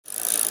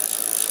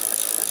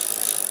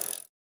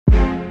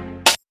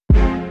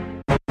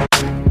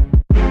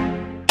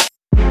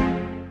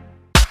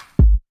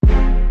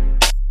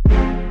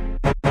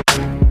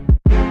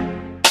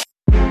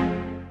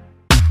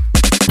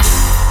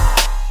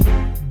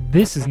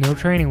This is No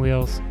Training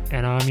Wheels,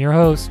 and I'm your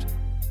host,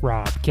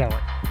 Rob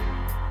Keller.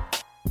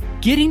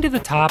 Getting to the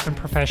top in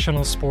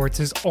professional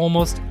sports is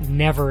almost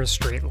never a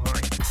straight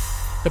line.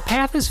 The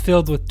path is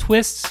filled with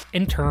twists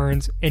and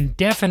turns and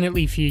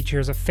definitely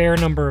features a fair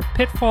number of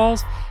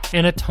pitfalls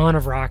and a ton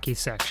of rocky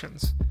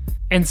sections.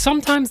 And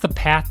sometimes the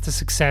path to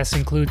success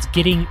includes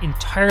getting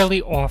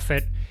entirely off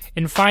it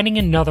and finding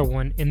another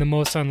one in the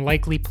most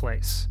unlikely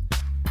place.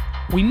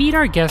 We meet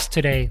our guest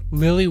today,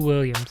 Lily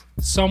Williams,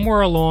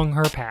 somewhere along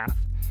her path.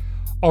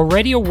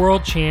 Already a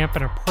world champ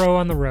and a pro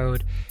on the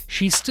road,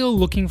 she's still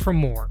looking for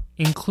more,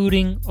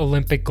 including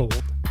Olympic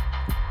gold.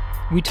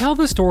 We tell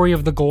the story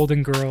of the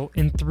Golden Girl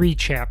in 3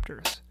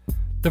 chapters.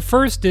 The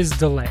first is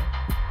delay.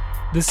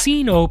 The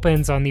scene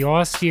opens on the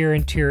austere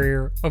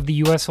interior of the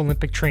U.S.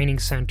 Olympic Training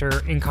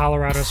Center in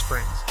Colorado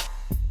Springs.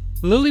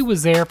 Lily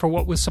was there for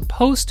what was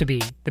supposed to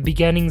be the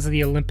beginnings of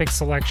the Olympic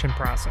selection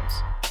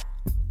process.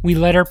 We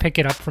let her pick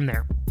it up from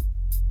there.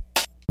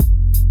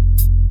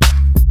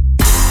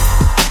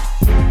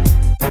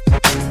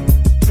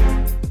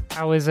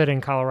 How is it in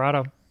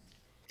Colorado?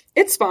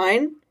 It's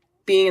fine.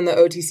 Being in the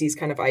OTC is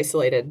kind of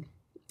isolated.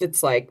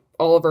 It's like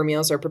all of our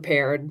meals are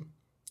prepared.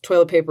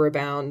 Toilet paper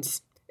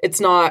abounds.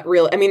 It's not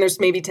real. I mean, there's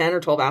maybe 10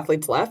 or 12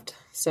 athletes left.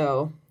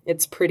 So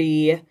it's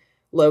pretty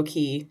low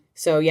key.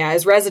 So yeah,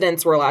 as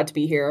residents, we're allowed to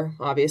be here.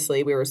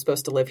 Obviously, we were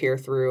supposed to live here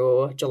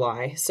through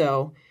July.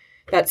 So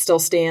that still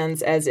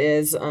stands as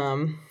is.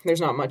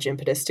 There's not much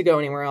impetus to go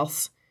anywhere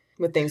else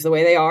with things the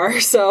way they are.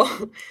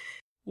 So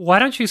why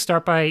don't you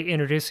start by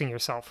introducing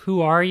yourself?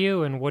 Who are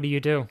you and what do you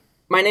do?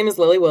 My name is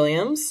Lily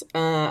Williams.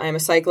 I'm a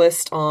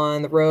cyclist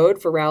on the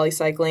road for rally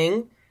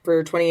cycling.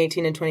 For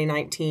 2018 and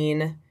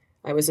 2019,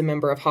 I was a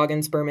member of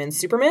Hagens Berman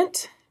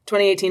Supermint.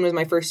 2018 was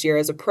my first year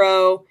as a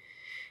pro,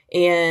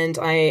 and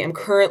I am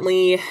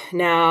currently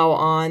now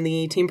on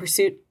the team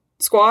pursuit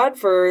squad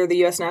for the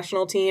U.S.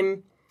 national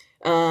team.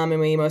 And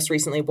we most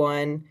recently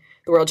won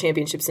the World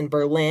Championships in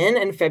Berlin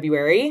in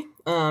February,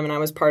 and I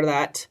was part of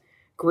that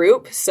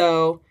group.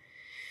 So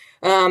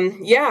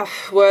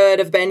would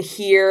have been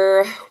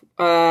here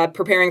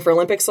preparing for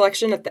Olympic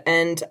selection at the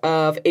end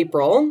of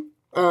April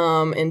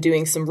and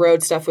doing some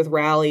road stuff with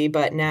Rally,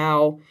 but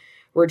now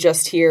we're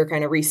just here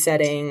kind of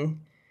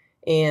resetting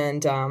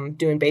and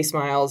doing base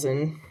miles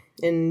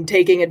and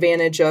taking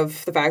advantage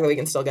of the fact that we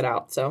can still get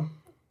out. So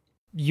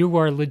you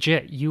are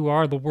legit. You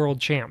are the world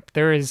champ.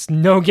 There is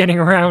no getting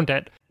around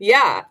it.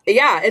 Yeah,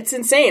 it's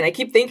insane. I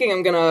keep thinking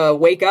I'm going to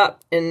wake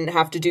up and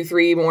have to do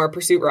 3 more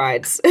pursuit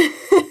rides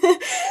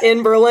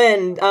in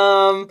Berlin.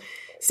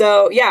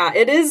 So yeah,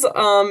 it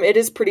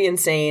is pretty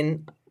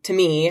insane to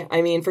me.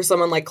 I mean, for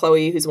someone like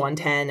Chloe, who's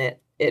 110,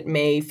 it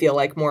may feel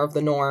like more of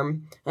the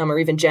norm, or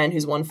even Jen,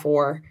 who's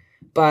 1.4.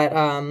 But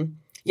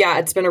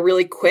it's been a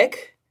really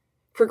quick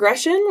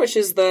progression, which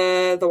is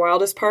the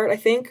wildest part, I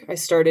think. I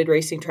started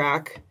racing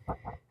track.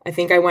 I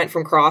think I went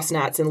from cross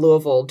nats in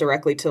Louisville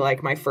directly to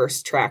like my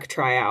first track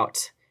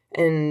tryout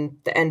in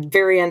the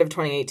very end of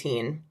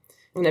 2018.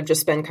 And I've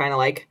just been kind of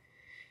like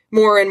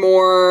more and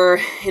more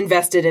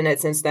invested in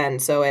it since then.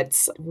 So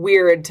it's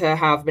weird to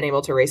have been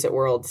able to race at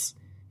Worlds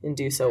and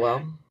do so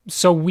well.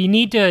 So we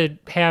need to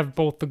have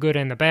both the good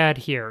and the bad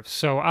here.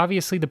 So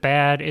obviously the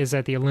bad is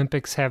that the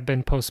Olympics have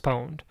been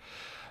postponed.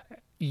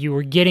 You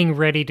were getting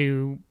ready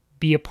to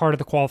be a part of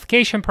the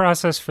qualification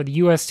process for the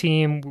U.S.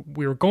 team.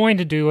 We were going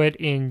to do it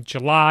in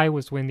July,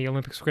 was when the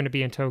Olympics were going to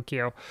be in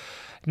Tokyo.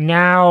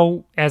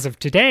 Now, as of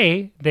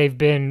today, they've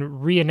been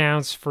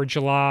re-announced for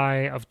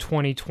July of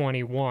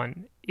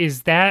 2021.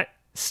 Is that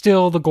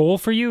still the goal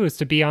for you, is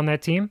to be on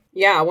that team?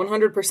 Yeah,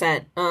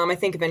 100%. I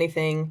think if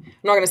anything, I'm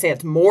not going to say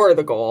it's more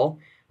the goal,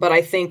 but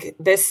I think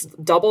this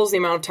doubles the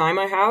amount of time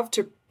I have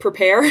to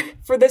prepare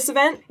for this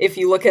event. If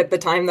you look at the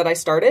time that I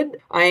started,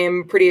 I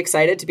am pretty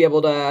excited to be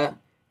able to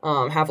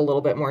have a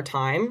little bit more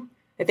time.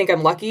 I think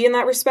I'm lucky in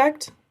that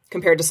respect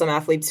compared to some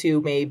athletes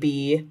who may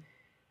be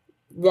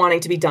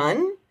wanting to be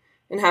done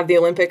and have the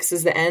Olympics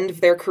as the end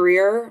of their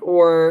career,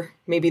 or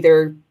maybe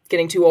they're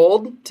getting too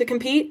old to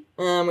compete,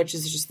 which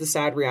is just the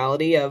sad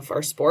reality of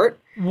our sport.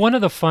 One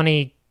of the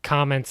funny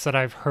comments that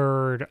I've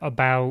heard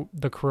about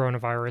the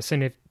coronavirus,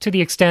 and to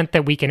the extent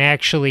that we can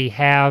actually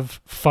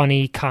have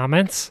funny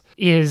comments,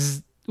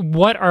 is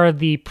what are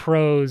the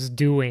pros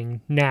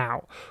doing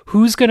now?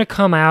 Who's going to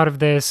come out of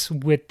this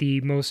with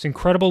the most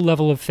incredible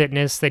level of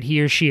fitness that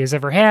he or she has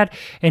ever had?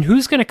 And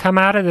who's going to come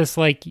out of this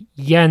like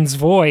Jens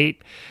Voigt,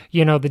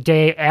 the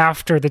day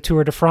after the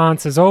Tour de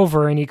France is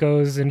over and he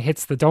goes and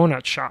hits the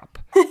donut shop?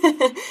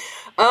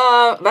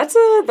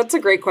 That's a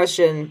great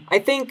question. I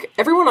think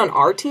everyone on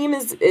our team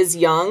is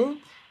young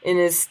and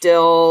is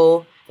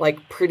still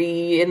like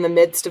pretty in the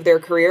midst of their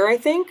career, I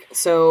think.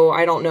 So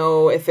I don't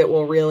know if it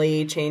will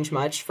really change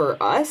much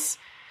for us.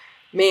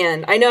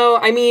 Man, I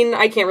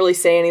can't really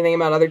say anything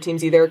about other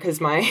teams either because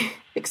my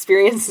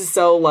experience is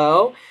so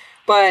low.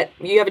 But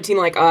you have a team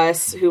like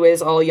us who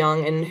is all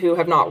young and who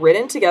have not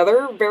ridden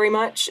together very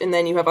much. And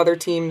then you have other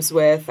teams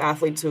with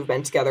athletes who have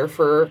been together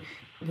for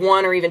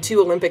 1 or even 2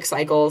 Olympic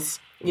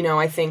cycles.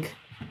 I think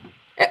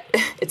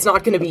it's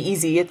not going to be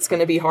easy. It's going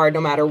to be hard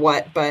no matter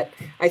what, but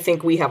I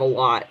think we have a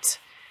lot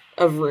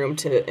of room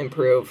to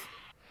improve.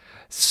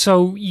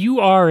 So you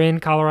are in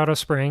Colorado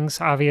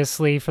Springs,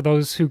 obviously, for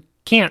those who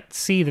can't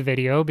see the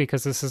video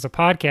because this is a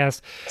podcast.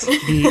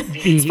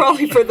 It's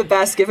probably for the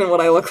best given what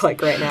I look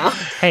like right now.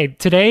 Hey,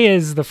 today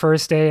is the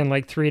first day in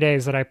like 3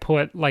 days that I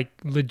put like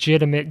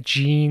legitimate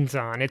jeans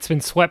on. It's been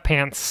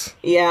sweatpants.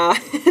 Yeah,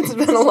 it's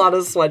been a lot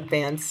of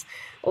sweatpants,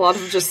 a lot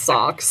of just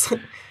socks.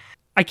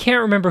 I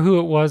can't remember who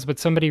it was, but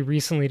somebody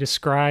recently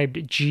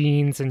described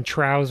jeans and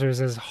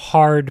trousers as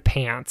hard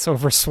pants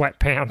over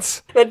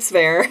sweatpants. That's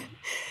fair.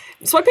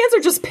 Sweatpants are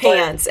just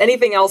pants.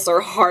 Anything else are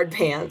hard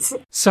pants.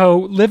 So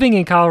living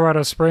in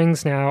Colorado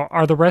Springs now,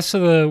 are the rest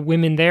of the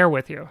women there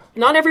with you?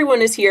 Not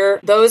everyone is here.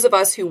 Those of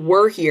us who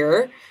were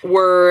here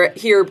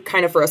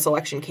kind of for a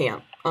selection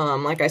camp.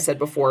 Like I said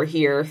before,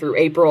 here through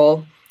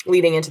April,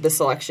 leading into the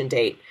selection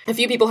date. A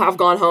few people have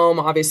gone home,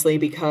 obviously,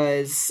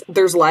 because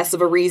there's less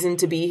of a reason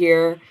to be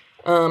here.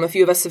 A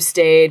few of us have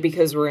stayed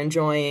because we're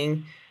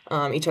enjoying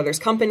each other's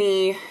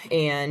company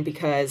and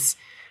because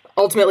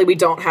ultimately we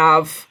don't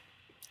have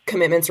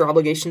commitments or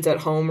obligations at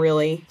home,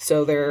 really.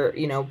 So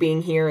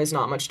being here is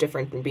not much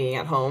different than being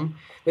at home,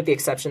 with the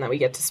exception that we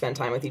get to spend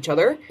time with each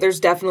other. There's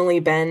definitely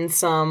been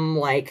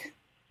some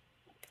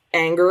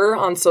anger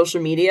on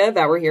social media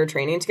that we're here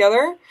training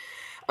together,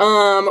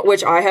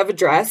 which I have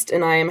addressed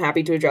and I am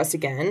happy to address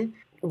again.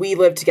 We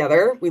live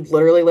together. We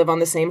literally live on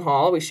the same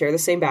hall. We share the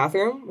same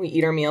bathroom. We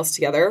eat our meals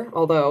together,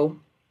 although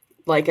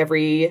like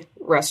every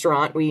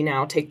restaurant, we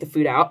now take the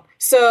food out.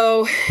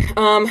 So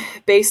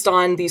based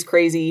on these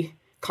crazy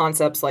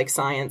concepts like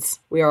science,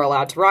 we are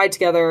allowed to ride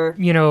together.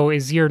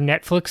 Is your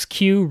Netflix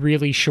queue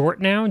really short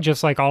now,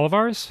 just like all of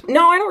ours?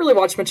 No, I don't really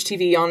watch much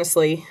TV,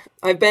 honestly.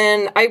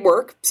 I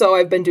work, so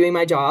I've been doing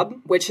my job,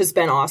 which has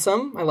been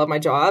awesome. I love my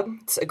job.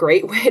 It's a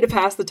great way to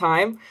pass the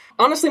time.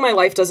 Honestly, my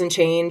life doesn't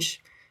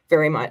change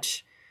very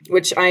much,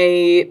 which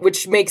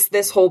makes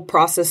this whole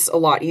process a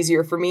lot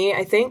easier for me,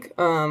 I think.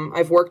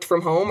 I've worked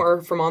from home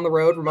or from on the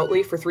road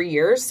remotely for 3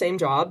 years, same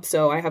job,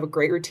 so I have a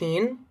great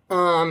routine.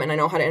 And I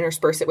know how to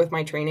intersperse it with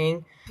my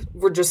training.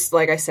 We're just,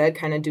 like I said,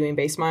 kind of doing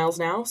base miles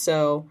now.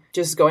 So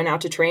just going out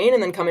to train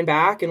and then coming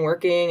back and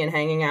working and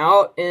hanging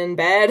out in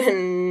bed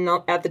and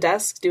at the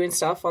desk doing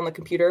stuff on the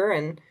computer.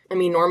 And I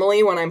mean,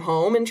 normally when I'm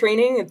home and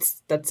training,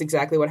 that's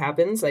exactly what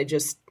happens. I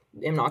just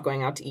am not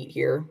going out to eat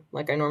here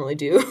like I normally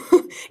do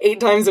 8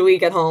 times a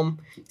week at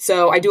home.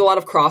 So I do a lot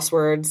of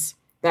crosswords.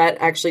 That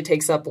actually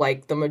takes up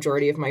the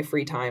majority of my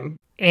free time.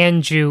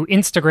 And you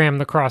Instagram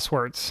the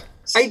crosswords.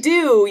 I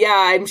do,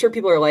 yeah. I'm sure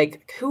people are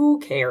like, who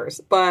cares?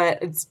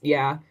 But you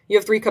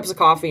have 3 cups of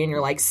coffee and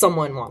you're like,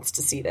 someone wants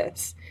to see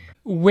this.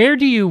 Where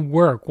do you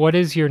work? What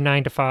is your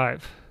 9 to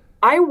 5?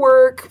 I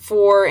work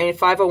for a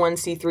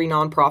 501c3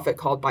 nonprofit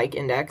called Bike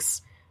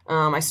Index.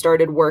 I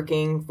started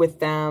working with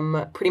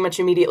them pretty much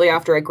immediately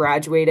after I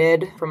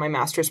graduated from my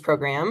master's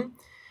program.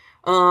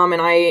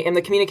 And I am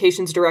the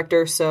communications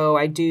director, so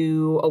I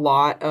do a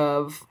lot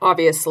of,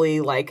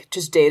 obviously,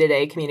 just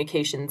day-to-day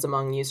communications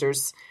among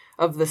users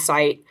of the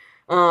site.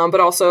 But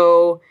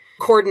also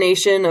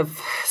coordination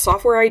of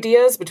software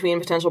ideas between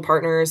potential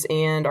partners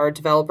and our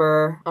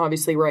developer,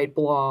 obviously write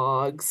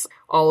blogs,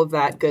 all of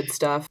that good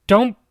stuff.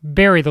 Don't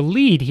bury the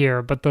lead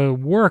here, but the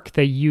work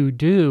that you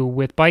do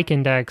with Bike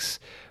Index,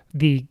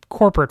 the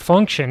corporate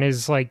function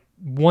is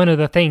one of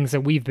the things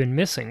that we've been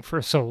missing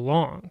for so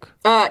long.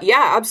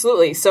 Yeah,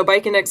 absolutely. So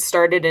Bike Index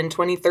started in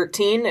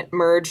 2013. It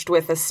merged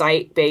with a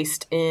site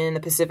based in the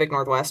Pacific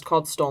Northwest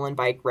called Stolen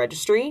Bike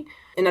Registry.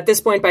 And at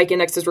this point, Bike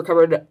Index has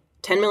recovered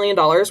 $10 million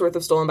worth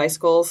of stolen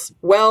bicycles,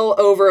 well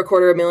over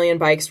 250,000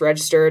 bikes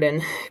registered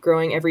and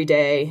growing every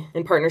day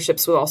in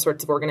partnerships with all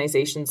sorts of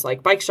organizations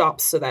like bike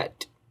shops so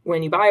that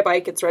when you buy a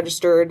bike, it's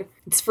registered.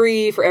 It's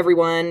free for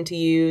everyone to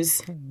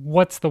use.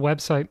 What's the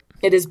website?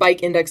 It is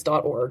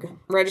bikeindex.org.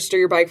 Register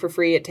your bike for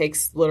free. It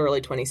takes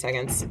literally 20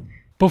 seconds.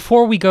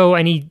 Before we go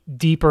any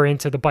deeper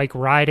into the bike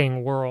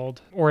riding world,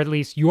 or at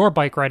least your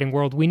bike riding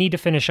world, we need to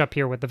finish up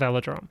here with the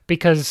velodrome,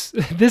 because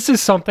this is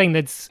something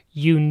that's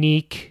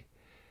unique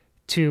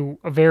to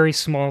a very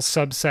small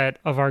subset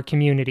of our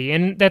community,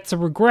 and that's a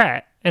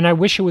regret. And I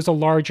wish it was a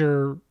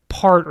larger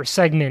part or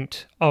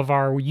segment of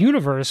our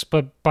universe,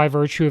 but by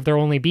virtue of there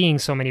only being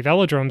so many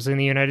velodromes in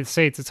the United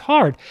States, it's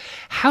hard.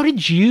 How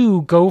did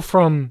you go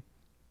from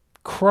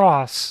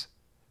cross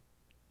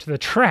to the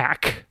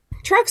track?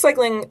 Track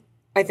cycling,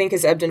 I think,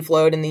 has ebbed and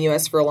flowed in the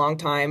U.S. for a long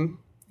time.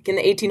 In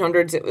the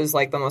 1800s, it was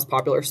the most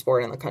popular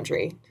sport in the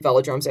country.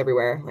 Velodromes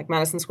everywhere.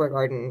 Madison Square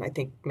Garden, I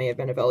think, may have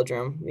been a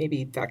velodrome.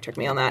 Maybe fact check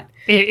me on that.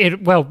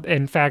 Well,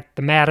 in fact,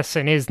 the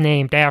Madison is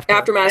named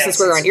after Madison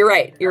Square Garden.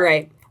 You're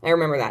right. I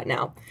remember that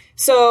now.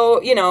 So,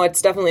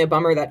 it's definitely a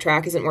bummer that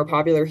track isn't more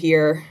popular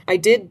here. I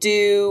did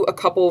do a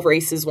couple of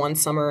races one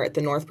summer at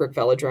the Northbrook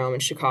Velodrome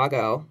in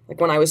Chicago,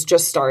 when I was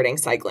just starting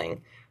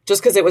cycling,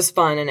 just because it was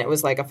fun and it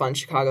was a fun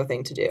Chicago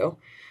thing to do.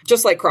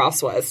 Just like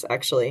cross was,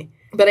 actually.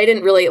 But I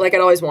didn't really, I'd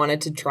always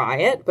wanted to try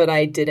it, but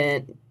I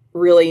didn't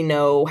really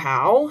know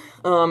how.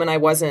 And I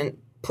wasn't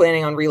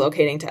planning on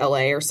relocating to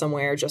LA or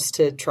somewhere just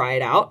to try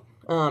it out.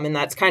 And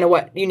that's kind of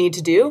what you need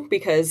to do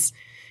because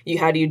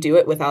how do you do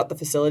it without the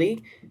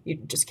facility? You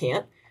just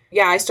can't.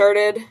 Yeah, I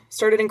started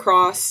in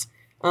cross,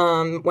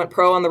 went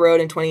pro on the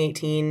road in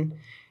 2018.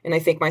 And I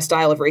think my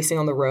style of racing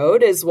on the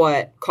road is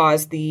what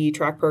caused the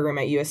track program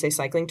at USA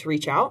Cycling to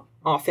reach out,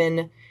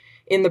 often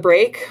in the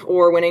break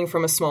or winning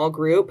from a small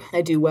group.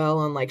 I do well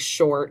on like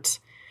short,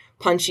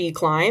 punchy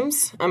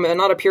climbs. I'm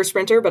not a pure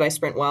sprinter, but I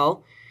sprint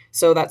well.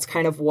 So that's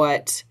kind of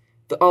what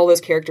all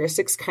those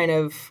characteristics kind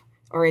of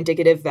are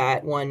indicative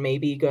that one may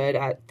be good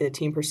at the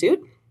team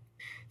pursuit.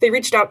 They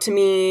reached out to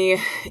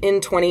me in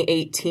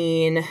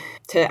 2018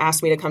 to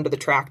ask me to come to the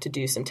track to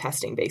do some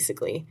testing,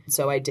 basically.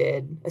 So I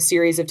did a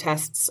series of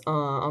tests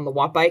on the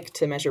watt bike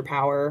to measure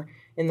power,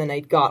 and then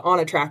I got on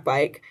a track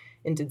bike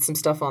and did some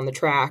stuff on the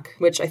track,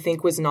 which I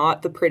think was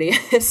not the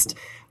prettiest,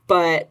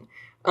 but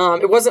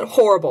it wasn't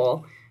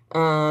horrible.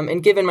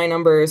 And given my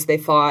numbers, they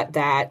thought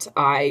that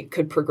I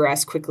could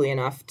progress quickly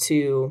enough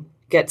to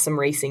get some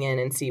racing in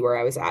and see where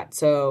I was at.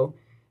 So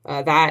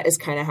that is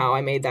kind of how I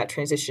made that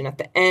transition at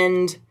the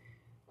end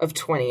of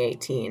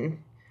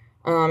 2018.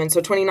 And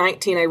so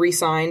 2019, I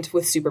re-signed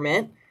with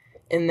Supermint.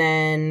 And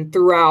then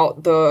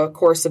throughout the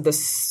course of the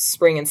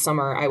spring and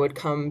summer, I would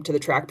come to the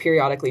track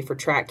periodically for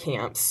track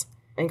camps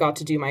and got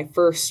to do my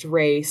first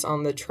race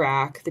on the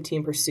track, the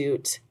Team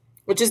Pursuit,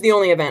 which is the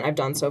only event I've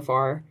done so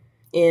far,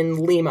 in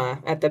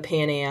Lima at the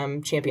Pan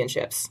Am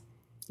Championships.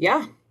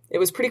 Yeah, it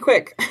was pretty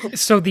quick.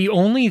 So the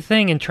only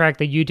thing in track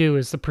that you do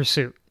is the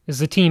pursuit, is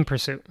the team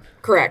pursuit.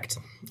 Correct.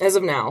 As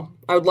of now.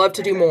 I would love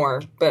to do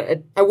more,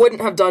 but I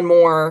wouldn't have done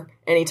more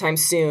anytime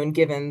soon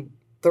given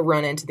the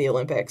run into the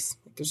Olympics.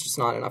 There's just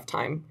not enough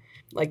time.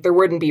 Like, there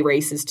wouldn't be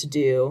races to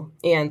do,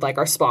 and like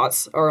our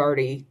spots are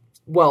already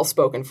well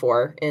spoken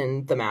for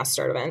in the mass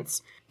start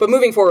events. But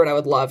moving forward, I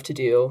would love to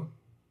do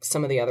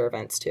some of the other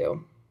events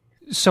too.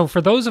 So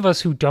for those of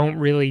us who don't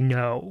really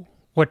know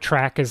what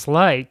track is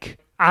like,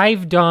 I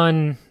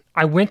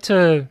went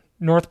to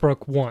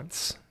Northbrook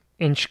once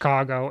in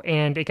Chicago,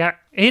 and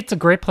it's a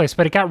great place,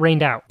 but it got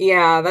rained out.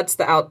 Yeah, that's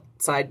the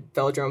outside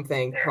velodrome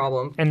thing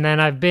problem. And then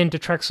I've been to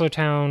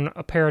Trexlertown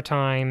a pair of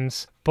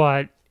times,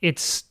 but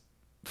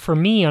for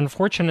me,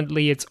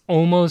 unfortunately, it's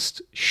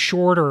almost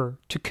shorter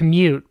to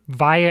commute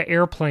via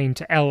airplane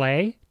to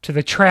LA to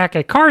the track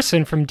at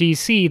Carson from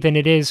DC than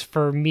it is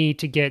for me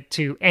to get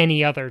to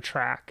any other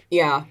track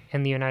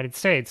in the United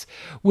States,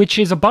 which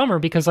is a bummer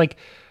because, like,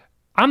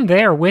 I'm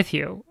there with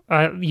you.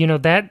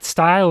 That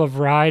style of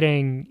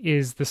riding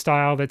is the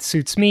style that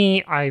suits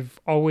me.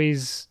 I've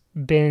always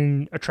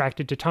been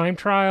attracted to time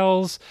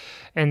trials,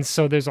 and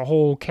so there's a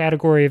whole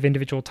category of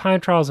individual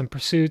time trials and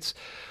pursuits.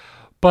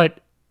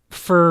 But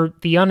for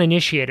the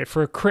uninitiated,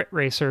 for a crit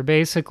racer,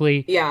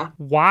 basically,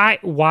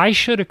 why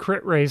should a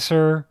crit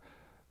racer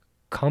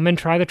come and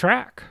try the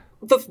track?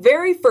 The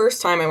very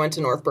first time I went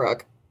to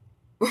Northbrook,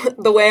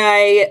 the way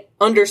I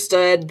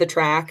understood the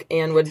track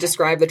and would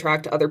describe the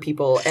track to other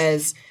people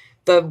as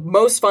the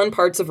most fun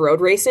parts of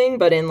road racing,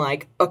 but in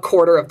like a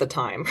quarter of the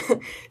time.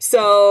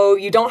 So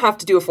you don't have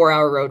to do a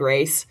 4-hour road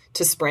race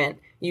to sprint.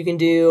 You can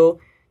do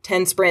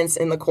 10 sprints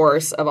in the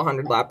course of a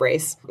 100-lap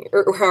race,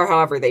 or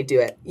however they do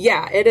it.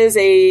 Yeah, it is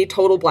a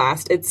total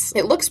blast.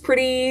 It looks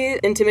pretty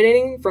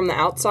intimidating from the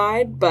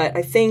outside, but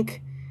I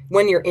think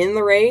when you're in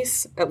the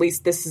race, at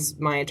least this is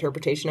my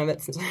interpretation of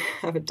it since I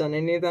haven't done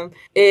any of them,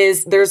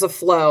 is there's a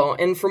flow.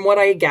 And from what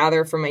I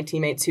gather from my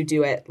teammates who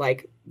do it,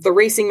 like, the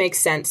racing makes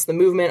sense. The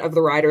movement of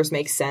the riders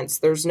makes sense.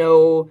 There's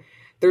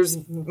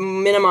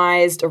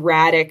minimized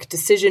erratic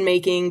decision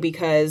making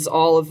because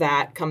all of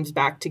that comes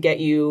back to get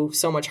you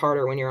so much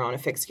harder when you're on a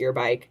fixed gear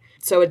bike.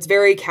 So it's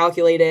very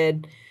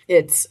calculated.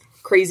 It's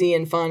crazy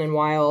and fun and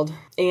wild.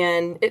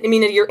 And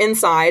you're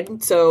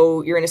inside,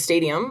 so you're in a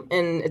stadium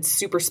and it's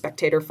super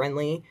spectator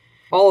friendly.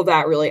 All of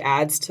that really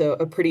adds to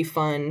a pretty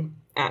fun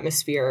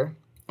atmosphere.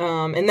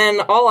 And then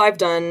all I've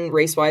done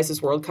race-wise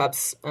is World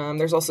Cups.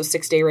 There's also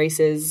 6-day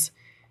races.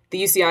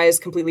 The UCI is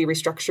completely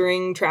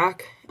restructuring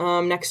track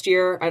next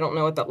year. I don't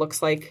know what that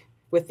looks like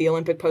with the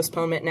Olympic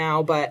postponement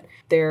now, but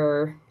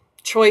their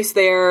choice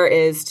there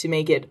is to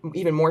make it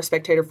even more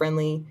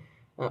spectator-friendly.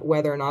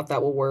 Whether or not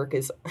that will work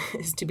is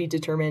to be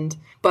determined.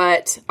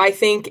 But I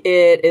think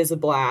it is a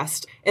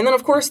blast. And then,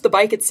 of course, the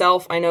bike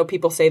itself, I know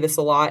people say this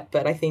a lot,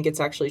 but I think it's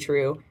actually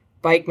true.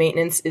 Bike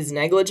maintenance is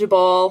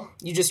negligible.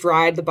 You just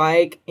ride the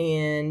bike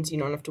and you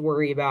don't have to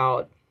worry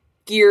about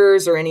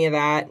gears or any of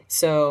that.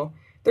 So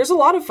there's a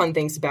lot of fun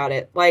things about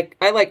it. Like,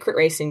 I like crit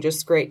racing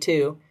just great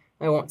too.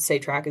 I won't say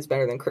track is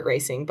better than crit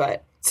racing,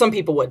 but some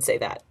people would say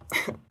that.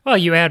 Well,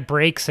 you add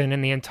brakes in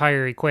and the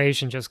entire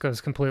equation just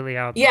goes completely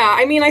out. Yeah,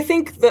 I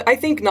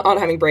think not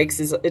having brakes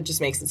it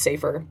just makes it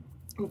safer.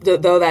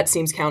 Though that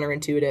seems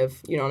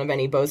counterintuitive. You don't have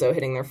any bozo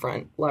hitting their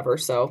front lever,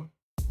 so.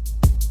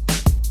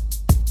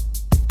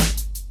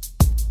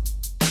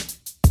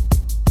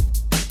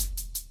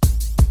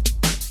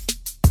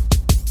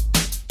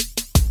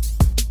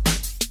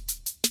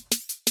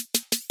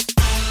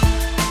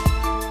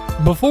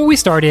 Before we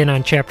start in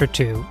on Chapter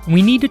 2,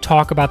 we need to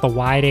talk about the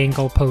Wide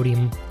Angle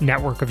Podium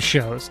network of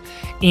shows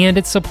and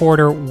its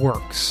supporter,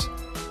 WORX.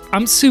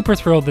 I'm super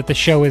thrilled that the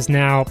show is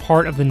now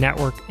part of the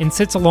network and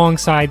sits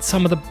alongside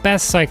some of the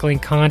best cycling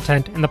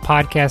content in the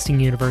podcasting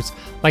universe,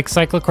 like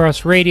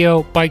Cyclocross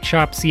Radio, Bike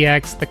Shop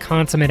CX, The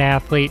Consummate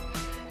Athlete,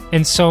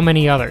 and so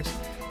many others.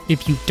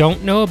 If you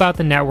don't know about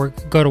the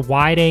network, go to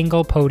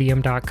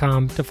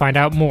wideanglepodium.com to find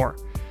out more.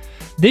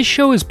 This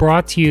show is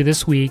brought to you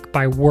this week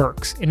by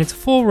Works and its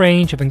full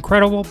range of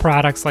incredible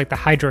products like the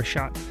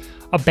HydroShot,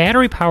 a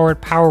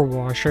battery-powered power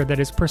washer that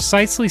is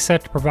precisely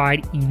set to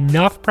provide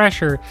enough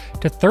pressure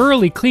to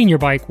thoroughly clean your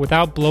bike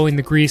without blowing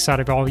the grease out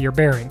of all your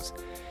bearings.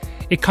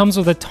 It comes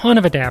with a ton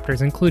of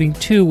adapters, including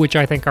two which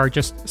I think are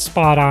just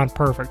spot-on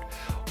perfect.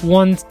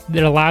 One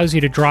that allows you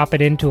to drop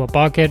it into a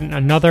bucket, and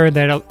another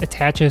that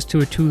attaches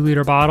to a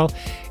 2-liter bottle.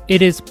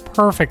 It is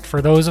perfect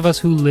for those of us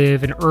who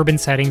live in urban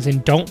settings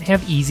and don't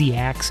have easy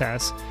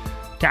access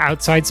to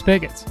outside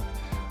spigots.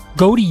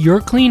 Go to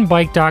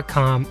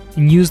yourcleanbike.com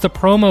and use the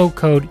promo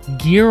code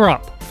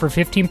GEARUP for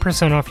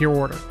 15% off your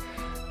order.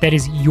 That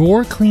is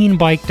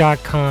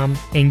yourcleanbike.com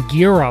and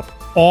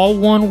GEARUP, all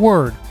one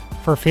word,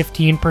 for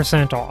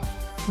 15% off.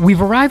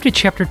 We've arrived at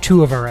chapter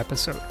 2 of our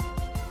episode,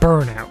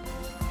 burnout.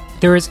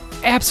 There is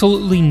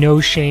absolutely no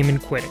shame in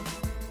quitting.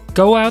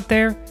 Go out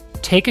there,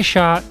 take a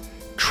shot,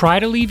 try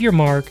to leave your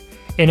mark,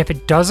 and if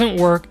it doesn't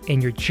work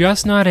and you're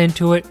just not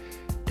into it,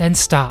 then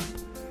stop.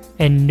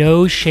 And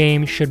no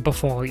shame should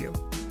befall you.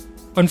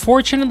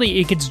 Unfortunately,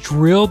 it gets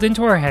drilled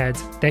into our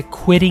heads that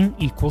quitting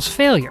equals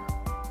failure.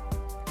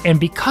 And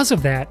because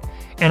of that,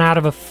 and out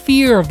of a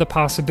fear of the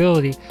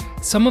possibility,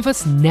 some of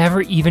us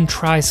never even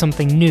try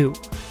something new,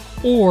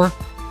 or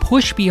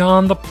push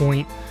beyond the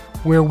point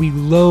where we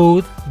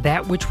loathe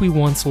that which we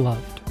once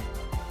loved.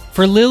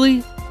 For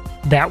Lily,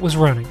 that was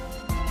running.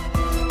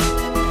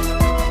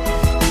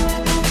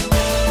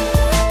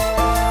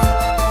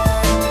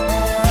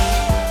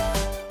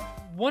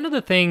 One of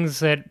the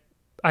things that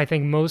I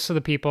think most of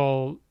the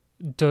people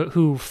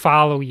who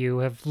follow you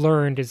have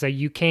learned is that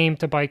you came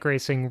to bike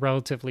racing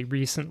relatively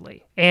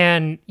recently.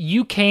 And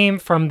you came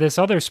from this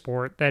other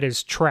sport that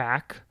is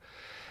track.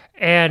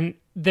 And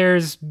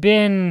there's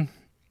been,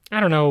 I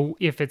don't know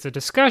if it's a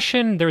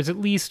discussion, there's at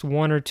least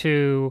one or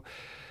two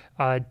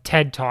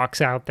TED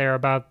Talks out there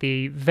about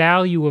the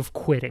value of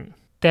quitting.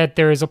 That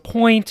there is a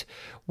point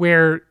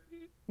where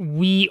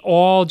we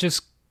all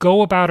just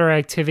go about our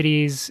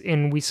activities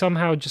and we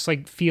somehow just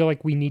feel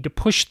like we need to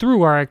push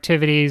through our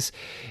activities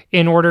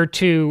in order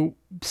to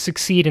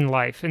succeed in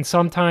life. And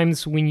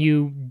sometimes when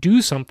you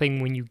do something,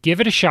 when you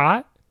give it a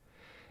shot,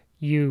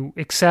 you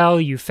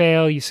excel, you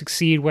fail, you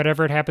succeed,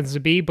 whatever it happens to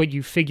be, but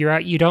you figure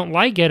out you don't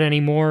like it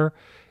anymore,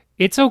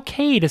 it's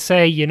okay to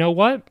say, you know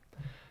what?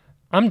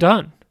 I'm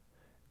done.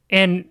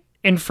 And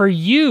for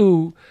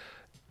you,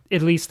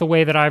 at least the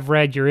way that I've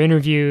read your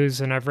interviews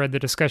and I've read the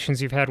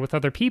discussions you've had with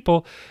other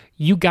people,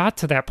 you got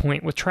to that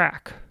point with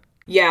track.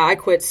 Yeah, I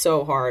quit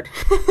so hard.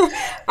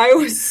 I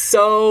was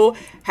so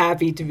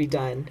happy to be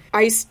done.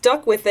 I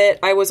stuck with it.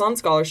 I was on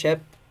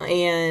scholarship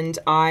and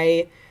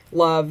there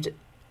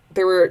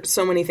were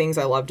so many things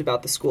I loved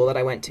about the school that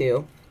I went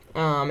to.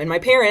 And my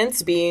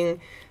parents,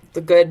 being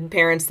the good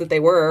parents that they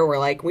were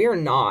like, we are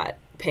not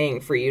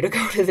paying for you to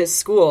go to this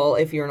school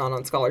if you're not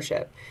on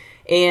scholarship.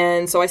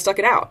 And so I stuck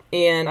it out,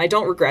 and I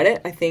don't regret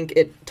it. I think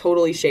it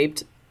totally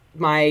shaped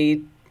my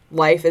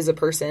life as a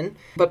person.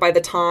 But by the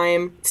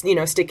time,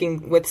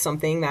 sticking with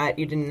something that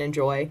you didn't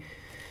enjoy,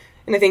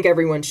 and I think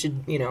everyone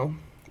should,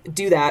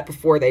 do that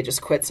before they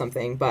just quit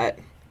something. But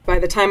by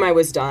the time I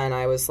was done,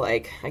 I was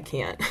like, I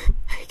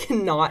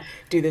cannot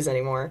do this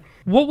anymore.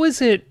 What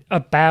was it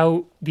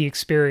about the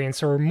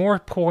experience, or more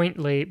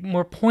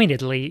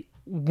pointedly,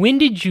 when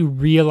did you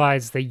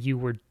realize that you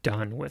were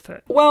done with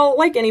it? Well,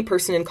 like any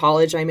person in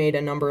college, I made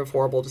a number of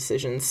horrible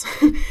decisions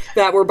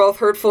that were both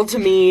hurtful to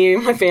me,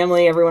 my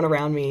family, everyone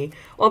around me,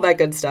 all that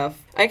good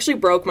stuff. I actually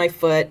broke my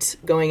foot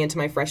going into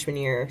my freshman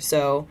year.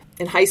 So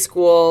in high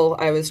school,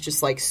 I was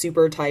just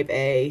super type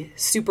A,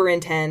 super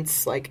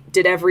intense,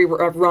 did every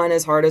run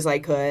as hard as I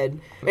could.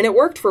 And it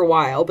worked for a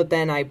while, but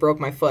then I broke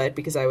my foot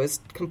because I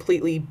was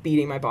completely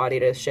beating my body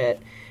to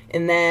shit.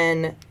 And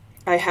then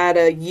I had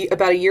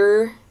about a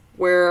year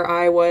where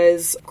I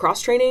was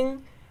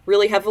cross-training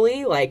really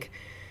heavily,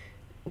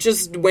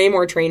 just way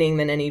more training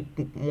than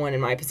anyone in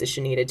my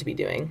position needed to be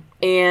doing.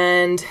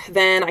 And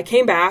then I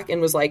came back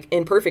and was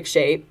in perfect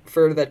shape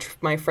for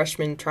my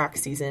freshman track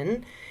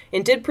season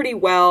and did pretty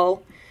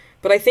well.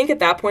 But I think at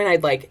that point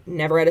I'd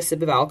never had a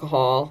sip of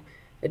alcohol.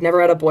 I'd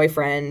never had a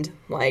boyfriend.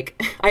 I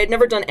had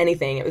never done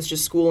anything. It was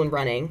just school and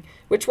running,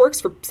 which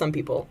works for some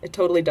people. It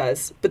totally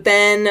does. But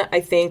then I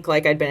think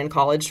I'd been in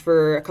college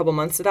for a couple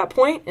months at that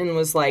point and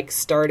was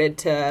started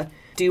to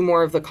do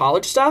more of the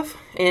college stuff.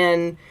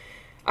 And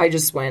I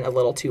just went a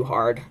little too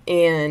hard.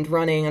 And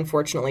running,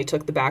 unfortunately,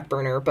 took the back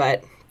burner.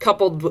 But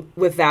coupled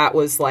with that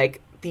was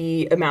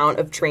the amount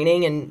of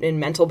training and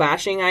mental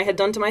bashing I had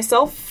done to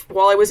myself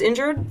while I was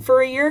injured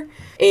for a year.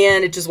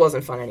 And it just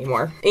wasn't fun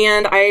anymore.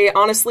 And I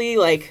honestly,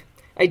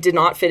 I did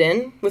not fit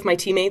in with my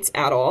teammates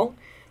at all,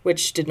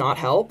 which did not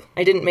help.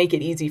 I didn't make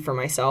it easy for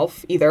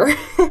myself either.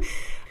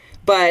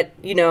 But,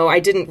 I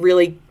didn't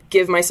really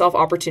give myself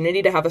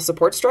opportunity to have a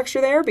support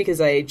structure there because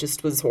I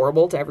just was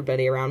horrible to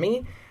everybody around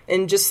me.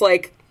 And just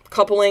like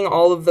coupling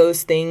all of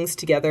those things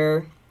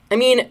together. I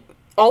mean,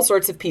 all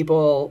sorts of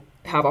people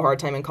have a hard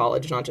time in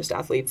college, not just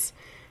athletes.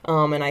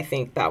 And I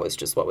think that was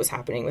just what was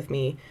happening with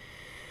me.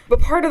 But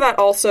part of that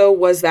also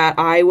was that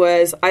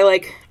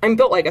I'm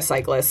built like a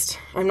cyclist.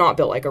 I'm not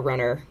built like a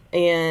runner.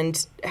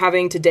 And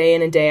having to day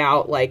in and day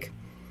out, like,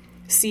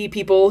 see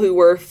people who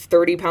were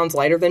 30 pounds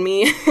lighter than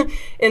me.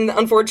 And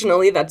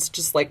unfortunately, that's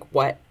just like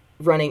what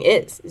running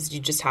is you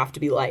just have to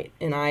be light.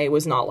 And I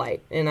was not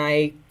light. And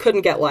I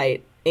couldn't get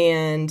light.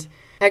 And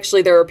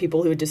actually, there are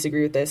people who would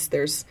disagree with this.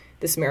 There's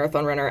this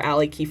marathon runner,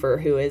 Allie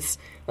Kiefer, who is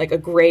like a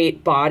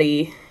great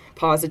body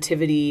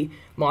positivity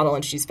model,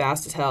 and she's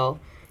fast as hell.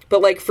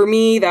 But like for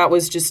me, that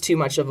was just too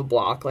much of a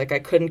block. Like I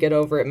couldn't get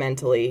over it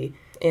mentally.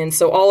 And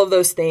so all of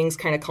those things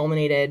kind of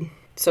culminated.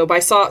 So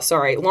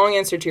long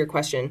answer to your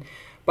question.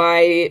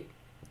 By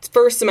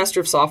first semester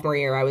of sophomore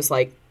year, I was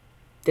like,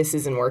 this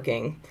isn't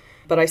working.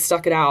 But I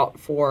stuck it out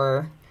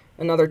for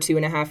another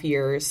 2.5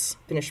 years,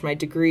 finished my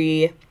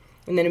degree,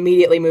 and then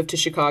immediately moved to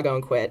Chicago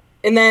and quit.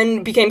 And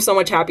then became so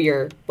much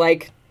happier.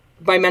 Like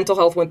my mental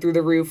health went through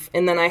the roof.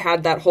 And then I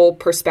had that whole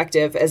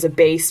perspective as a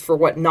base for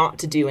what not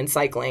to do in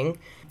cycling,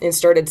 and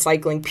started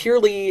cycling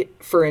purely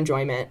for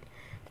enjoyment.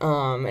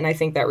 And I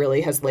think that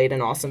really has laid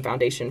an awesome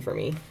foundation for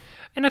me.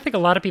 And I think a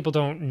lot of people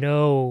don't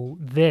know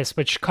this,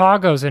 but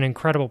Chicago's an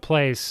incredible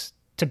place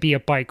to be a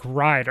bike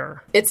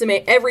rider. It's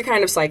every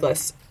kind of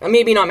cyclist.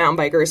 Maybe not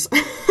mountain bikers.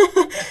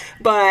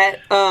 But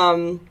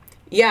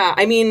yeah,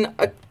 I mean,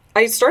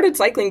 I started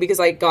cycling because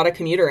I got a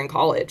commuter in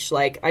college.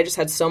 Like, I just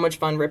had so much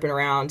fun ripping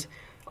around.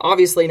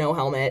 Obviously no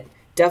helmet.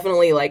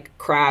 Definitely like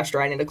crashed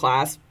right into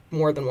class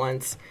more than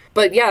once.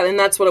 But yeah, and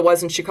that's what it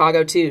was in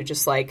Chicago too.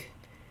 Just like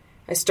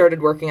I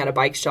started working at a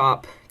bike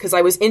shop because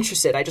I was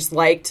interested. I just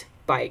liked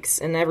bikes.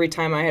 And every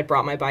time I had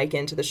brought my bike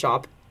into the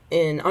shop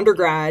in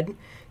undergrad,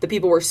 the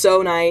people were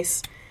so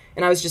nice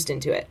and I was just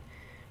into it.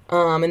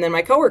 And then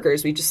my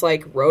coworkers, we just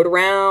like rode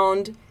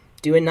around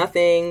doing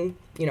nothing,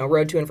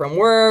 rode to and from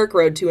work,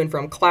 rode to and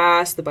from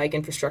class. The bike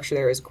infrastructure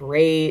there is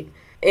great.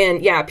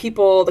 And yeah,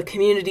 the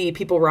community,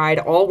 people ride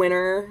all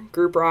winter,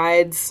 group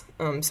rides.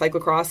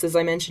 Cyclocross, as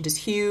I mentioned, is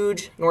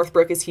huge.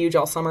 Northbrook is huge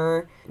all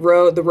summer.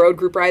 The road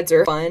group rides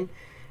are fun.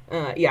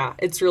 Yeah,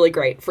 it's really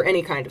great for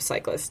any kind of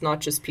cyclist, not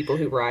just people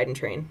who ride and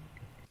train.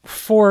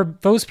 For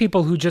those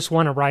people who just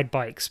want to ride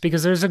bikes,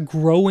 because there's a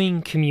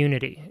growing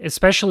community,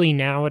 especially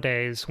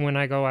nowadays when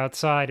I go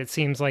outside, it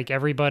seems like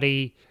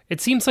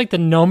the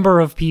number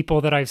of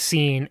people that I've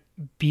seen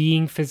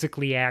being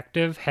physically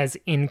active has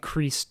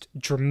increased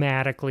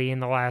dramatically in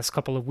the last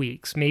couple of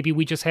weeks. Maybe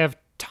we just have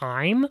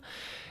time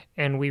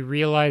and we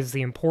realize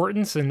the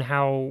importance and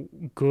how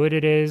good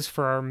it is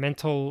for our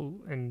mental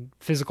and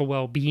physical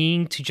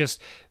well-being to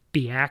just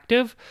be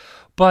active.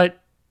 But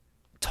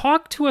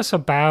talk to us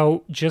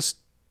about just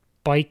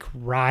bike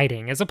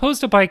riding as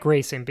opposed to bike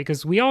racing,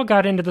 because we all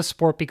got into the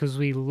sport because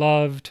we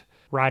loved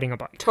riding a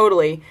bike.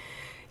 Totally.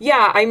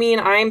 Yeah, I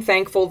mean, I'm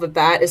thankful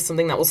that is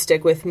something that will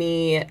stick with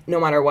me no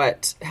matter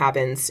what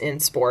happens in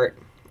sport.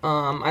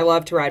 I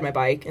love to ride my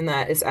bike, and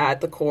that is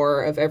at the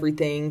core of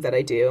everything that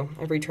I do,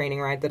 every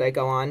training ride that I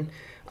go on.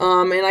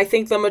 And I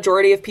think the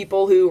majority of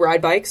people who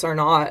ride bikes they're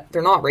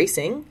not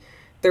racing.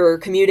 They're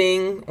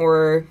commuting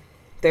or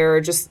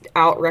they're just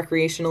out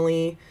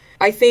recreationally.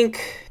 I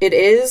think it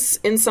is,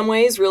 in some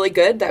ways, really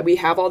good that we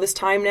have all this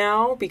time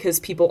now because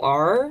people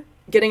are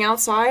getting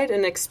outside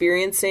and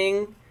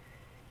experiencing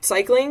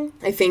cycling.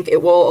 I think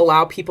it will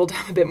allow people to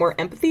have a bit more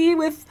empathy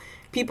with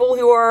people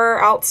who are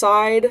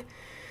outside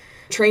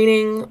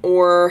training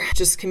or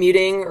just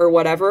commuting or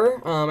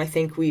whatever. I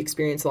think we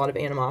experience a lot of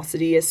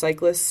animosity as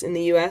cyclists in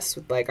the U.S.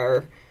 with like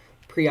our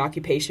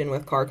preoccupation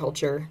with car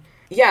culture.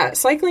 Yeah,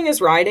 cycling is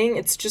riding.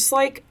 It's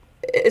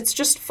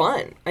just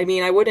fun. I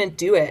mean, I wouldn't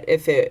do it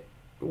if it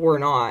were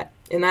not.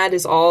 And that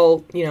is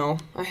all,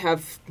 I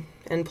have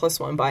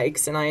N+1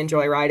 bikes and I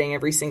enjoy riding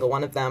every single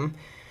one of them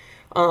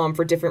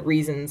for different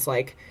reasons.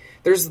 Like,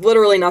 there's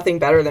literally nothing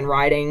better than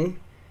riding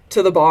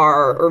to the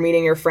bar or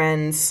meeting your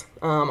friends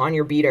on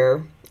your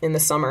beater in the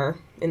summer,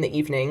 in the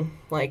evening.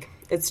 Like,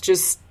 it's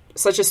just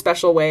such a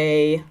special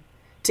way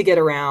to get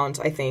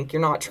around, I think.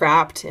 You're not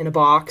trapped in a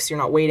box. You're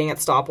not waiting at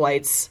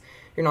stoplights.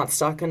 You're not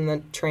stuck in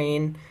the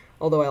train.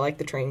 Although I like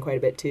the train quite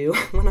a bit too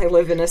when I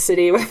live in a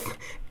city with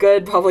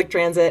good public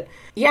transit.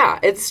 Yeah,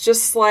 it's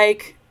just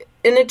like,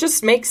 and it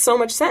just makes so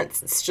much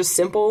sense. It's just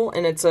simple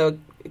and it's a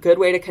good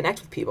way to connect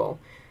with people.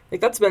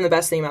 Like, that's been the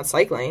best thing about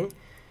cycling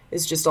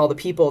is just all the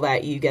people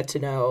that you get to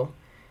know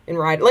and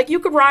ride. Like, you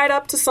could ride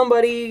up to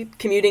somebody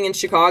commuting in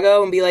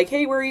Chicago and be like,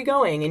 hey, where are you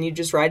going? And you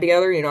just ride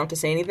together and you don't have to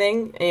say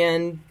anything.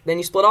 And then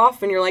you split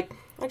off and you're like,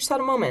 I just had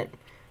a moment.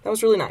 That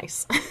was really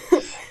nice.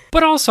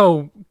 But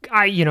also,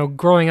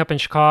 growing up in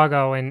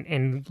Chicago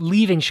and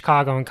leaving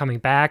Chicago and coming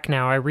back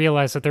now, I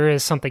realize that there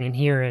is something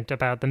inherent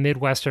about the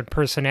Midwestern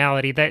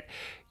personality that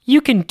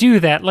you can do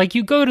that. Like,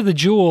 you go to the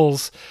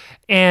Jewels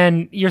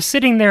And you're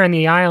sitting there in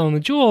the aisle in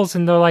the Jewels,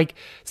 and they're like,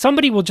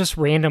 somebody will just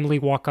randomly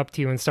walk up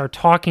to you and start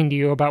talking to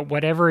you about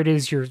whatever it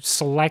is you're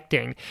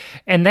selecting.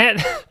 And that,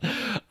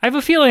 I have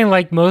a feeling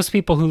like most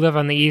people who live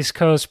on the East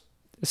Coast,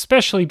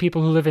 especially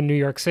people who live in New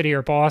York City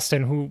or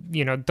Boston who,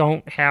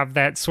 don't have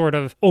that sort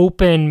of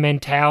open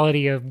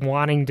mentality of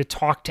wanting to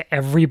talk to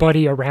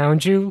everybody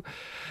around you,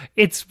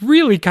 it's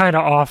really kind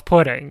of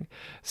off-putting.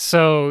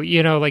 So,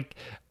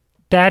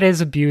 that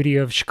is a beauty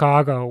of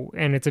Chicago,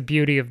 and it's a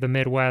beauty of the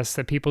Midwest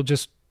that people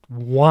just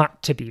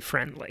want to be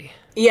friendly.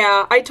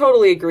 Yeah, I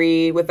totally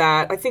agree with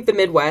that. I think the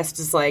Midwest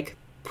is like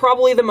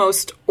probably the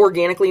most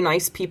organically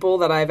nice people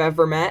that I've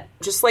ever met.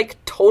 Just like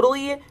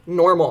totally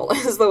normal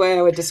is the way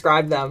I would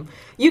describe them.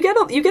 You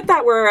get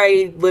that where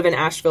I live in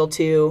Asheville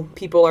too.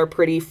 People are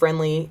pretty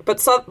friendly, but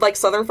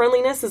Southern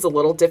friendliness is a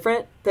little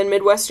different than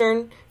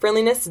Midwestern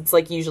friendliness. It's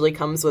like usually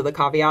comes with a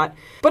caveat.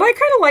 But I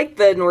kind of like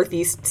the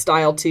Northeast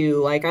style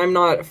too. Like I'm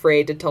not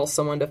afraid to tell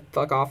someone to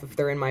fuck off if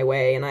they're in my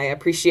way, and I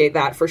appreciate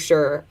that for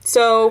sure.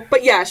 So,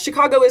 but yeah,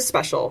 Chicago is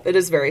special. It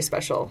is very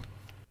special.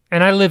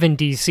 And I live in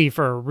D.C.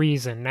 for a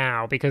reason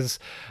now, because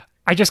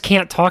I just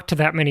can't talk to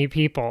that many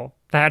people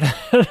that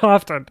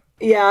often.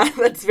 Yeah,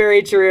 that's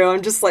very true.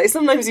 I'm just like,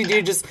 sometimes you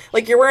do just,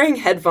 like, you're wearing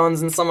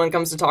headphones and someone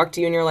comes to talk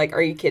to you and you're like,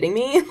 are you kidding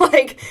me?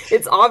 Like,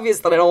 it's obvious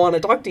that I don't want to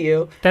talk to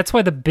you. That's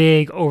why the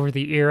big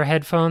over-the-ear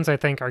headphones, I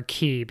think, are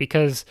key,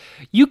 because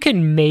you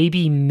can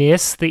maybe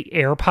miss the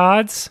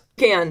AirPods.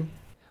 Can.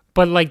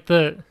 But, like,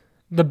 the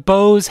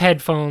Bose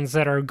headphones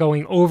that are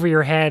going over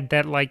your head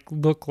that, like,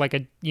 look like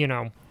a,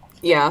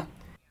 Yeah.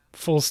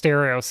 full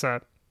stereo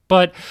set.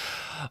 But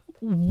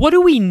what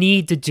do we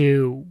need to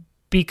do?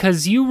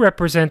 Because you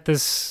represent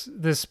this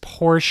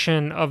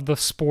portion of the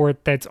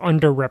sport that's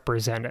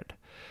underrepresented,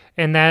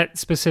 and that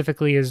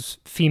specifically is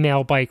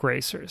female bike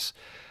racers.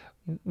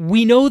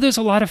 We know there's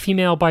a lot of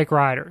female bike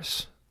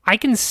riders. I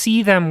can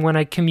see them when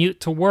I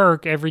commute to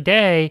work every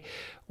day,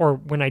 or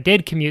when I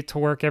did commute to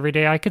work every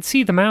day, I could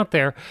see them out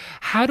there.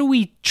 How do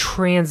we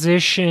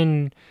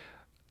transition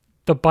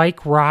the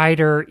bike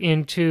rider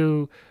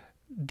into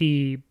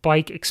the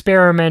bike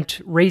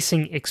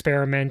racing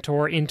experiment,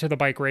 or into the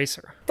bike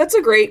racer? That's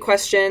a great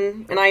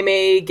question, and I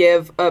may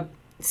give a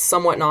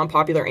somewhat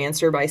non-popular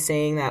answer by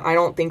saying that I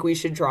don't think we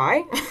should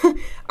try.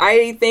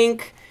 I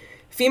think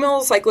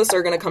female cyclists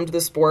are going to come to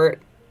the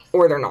sport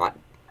or they're not.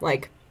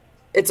 Like,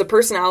 it's a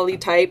personality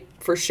type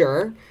for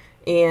sure,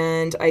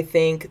 and I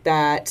think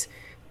that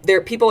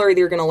people are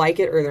either going to like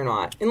it or they're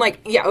not. And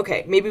like, yeah,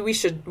 okay, maybe we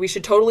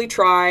should totally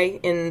try,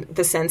 in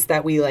the sense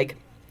that we like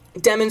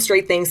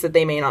demonstrate things that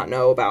they may not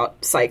know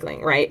about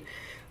cycling, right?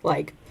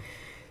 Like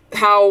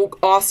how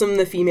awesome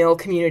the female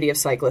community of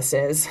cyclists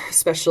is,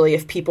 especially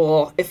if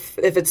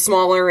it's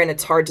smaller and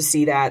it's hard to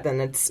see that,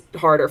 then it's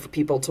harder for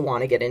people to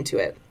want to get into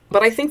it.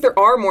 But I think there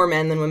are more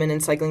men than women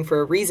in cycling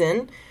for a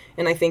reason,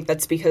 and I think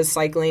that's because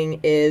cycling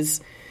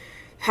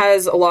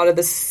has a lot of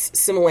the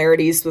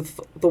similarities with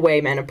the way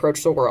men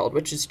approach the world,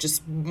 which is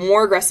just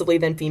more aggressively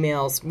than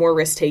females, more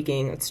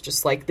risk-taking. It's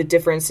just like the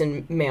difference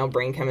in male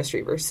brain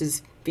chemistry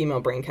versus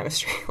female brain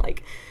chemistry.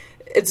 Like,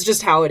 it's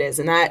just how it is,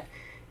 and that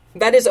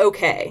is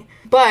okay.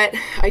 But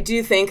I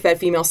do think that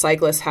female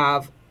cyclists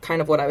have kind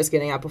of what I was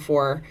getting at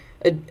before,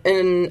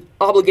 an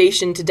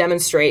obligation to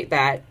demonstrate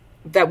that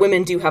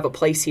women do have a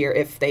place here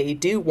if they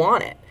do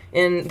want it.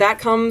 And that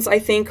comes, I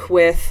think,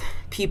 with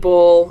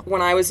people.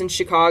 When I was in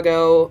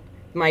Chicago,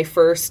 my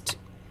first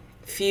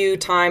few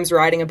times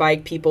riding a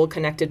bike, people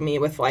connected me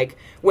with like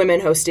women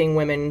hosting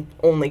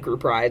women-only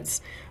group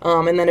rides.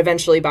 And then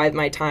eventually, by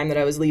my time that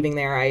I was leaving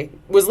there, I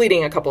was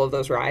leading a couple of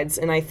those rides.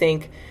 And I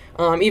think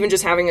even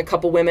just having a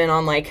couple women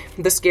on like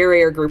the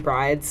scarier group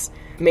rides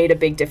made a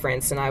big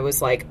difference. And I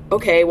was like,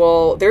 okay,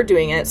 well, they're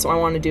doing it, so I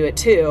want to do it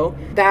too.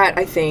 That,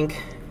 I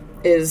think,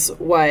 is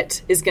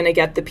what is going to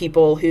get the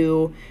people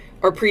who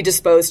are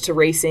predisposed to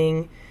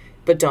racing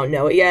but don't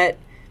know it yet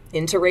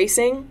into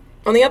racing.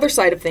 On the other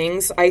side of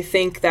things, I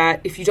think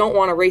that if you don't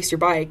want to race your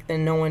bike,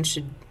 then no one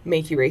should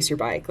make you race your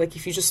bike. Like,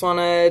 if you just want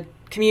to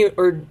commute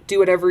or do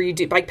whatever you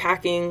do, bike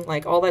packing,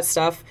 like all that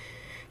stuff,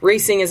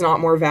 racing is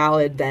not more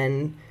valid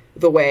than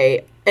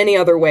any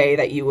other way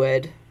that you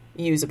would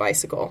use a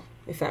bicycle,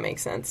 if that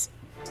makes sense.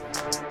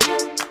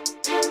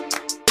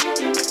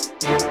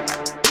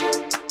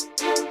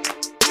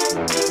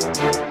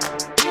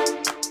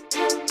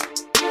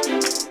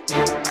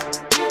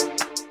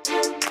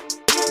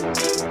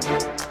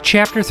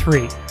 Chapter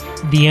 3,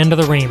 The End of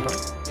the Rainbow.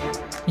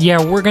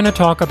 Yeah, we're going to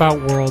talk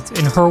about Worlds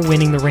and her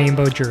winning the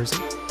rainbow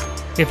jersey.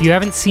 If you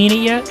haven't seen it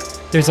yet,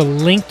 there's a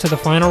link to the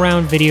final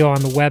round video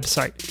on the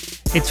website.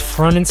 It's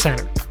front and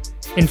center.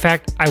 In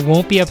fact, I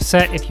won't be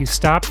upset if you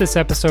stop this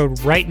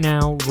episode right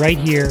now, right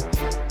here,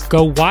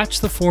 go watch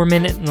the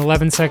 4-minute and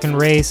 11-second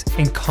race,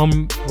 and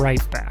come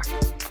right back.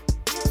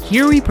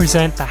 Here we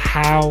present the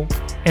how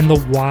and the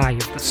why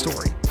of the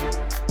story.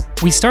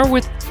 We start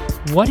with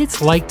what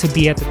it's like to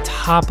be at the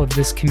top of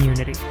this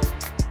community,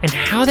 and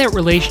how that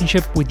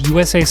relationship with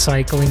USA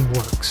Cycling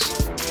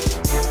works.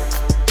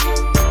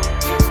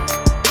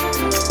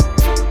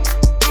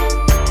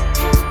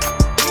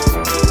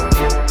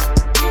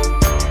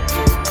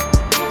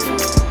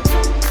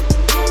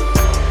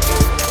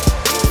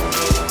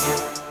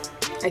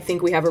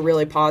 think we have a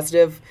really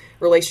positive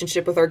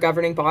relationship with our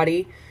governing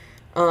body.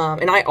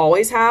 And I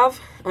always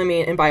have. I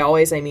mean, and by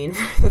always, I mean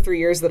the 3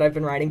 years that I've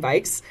been riding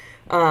bikes.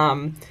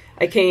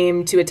 I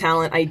came to a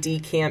talent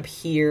ID camp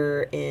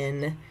here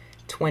in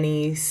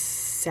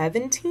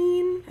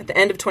 2017. At the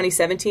end of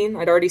 2017,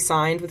 I'd already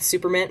signed with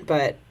Supermint,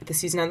 but the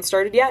season hadn't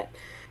started yet.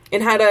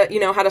 And had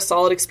a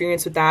solid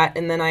experience with that.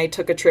 And then I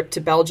took a trip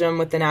to Belgium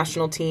with the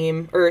national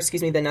team,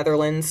 the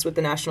Netherlands with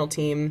the national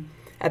team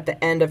at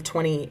the end of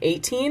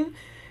 2018,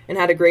 and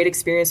had a great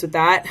experience with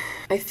that.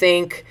 I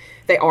think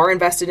they are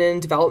invested in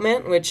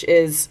development, which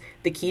is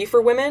the key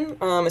for women,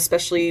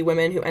 especially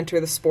women who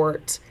enter the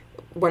sport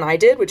when I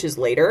did, which is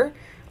later.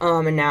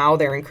 And now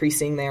they're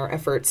increasing their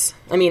efforts.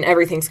 I mean,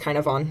 everything's kind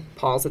of on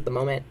pause at the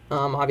moment,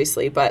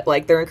 obviously, but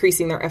like they're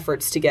increasing their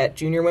efforts to get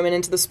junior women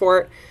into the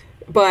sport.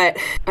 But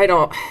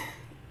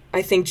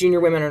I think junior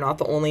women are not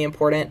the only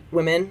important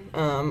women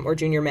or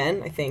junior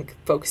men. I think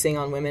focusing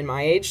on women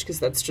my age, because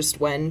that's just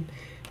when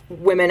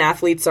women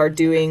athletes are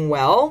doing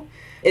well,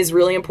 is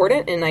really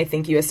important. And I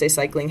think USA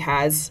Cycling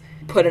has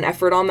put an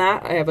effort on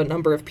that. I have a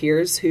number of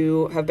peers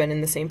who have been in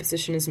the same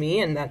position as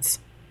me, and that's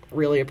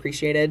really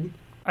appreciated.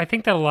 I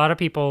think that a lot of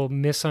people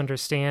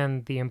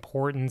misunderstand the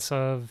importance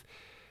of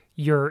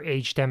your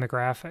age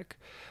demographic,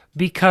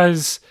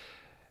 because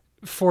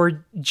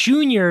for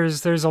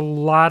juniors, there's a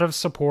lot of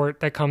support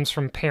that comes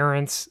from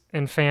parents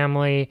and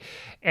family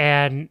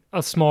and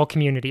a small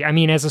community. I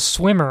mean, as a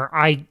swimmer,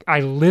 I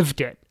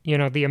lived it. You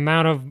know, the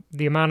amount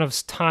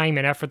of time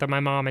and effort that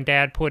my mom and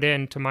dad put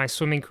into my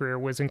swimming career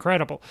was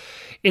incredible.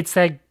 It's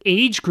that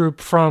age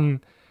group from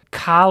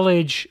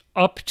college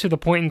up to the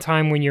point in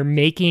time when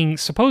you're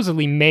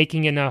supposedly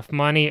making enough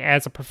money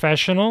as a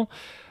professional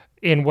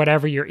in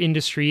whatever your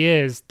industry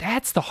is.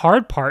 That's the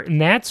hard part,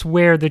 and that's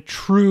where the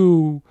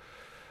true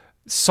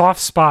soft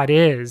spot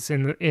is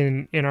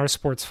in our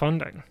sports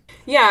funding.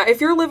 Yeah, if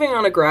you're living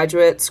on a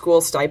graduate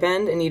school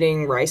stipend and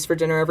eating rice for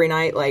dinner every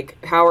night,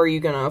 like, how are you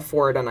going to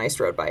afford a nice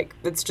road bike?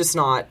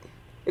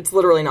 It's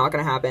literally not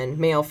going to happen.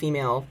 Male,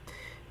 female,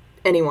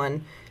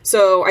 anyone.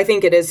 So I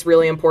think it is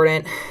really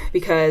important,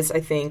 because I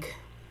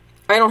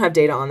don't have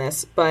data on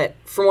this, but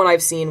from what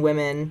I've seen,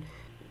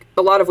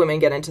 a lot of women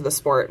get into the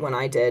sport when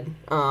I did.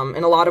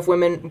 And a lot of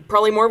women,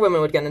 probably more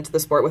women would get into the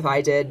sport when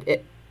I did,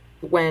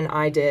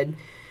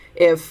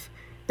 if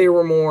there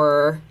were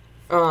more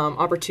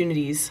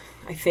opportunities.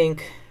 I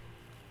think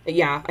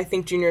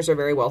juniors are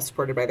very well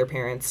supported by their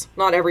parents.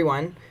 Not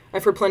everyone.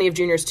 I've heard plenty of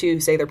juniors too who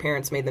say their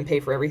parents made them pay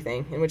for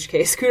everything, in which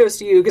case kudos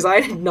to you, because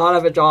I did not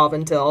have a job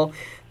until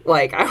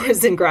I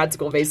was in grad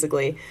school,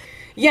 basically.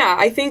 Yeah,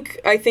 I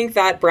think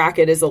that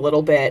bracket is a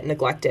little bit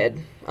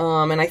neglected.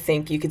 And I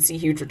think you could see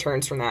huge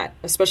returns from that,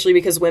 especially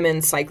because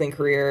women's cycling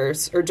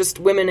careers, or just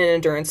women in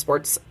endurance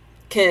sports,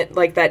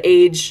 that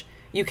age,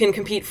 you can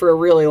compete for a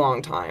really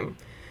long time.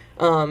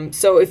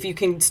 So if you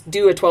can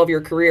do a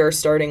 12-year career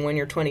starting when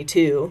you're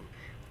 22,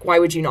 why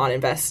would you not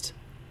invest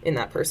in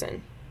that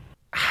person?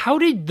 How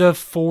did the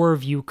four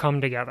of you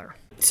come together?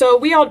 So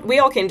we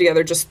all came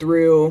together just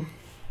through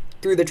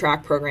the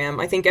track program.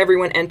 I think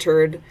everyone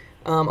entered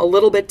a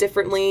little bit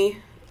differently.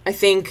 I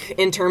think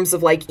in terms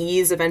of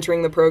ease of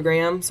entering the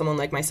program, someone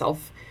like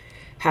myself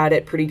had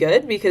it pretty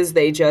good, because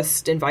they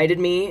just invited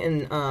me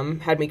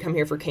and had me come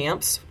here for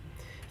camps,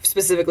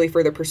 specifically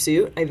for the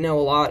pursuit. I know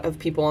a lot of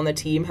people on the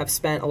team have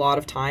spent a lot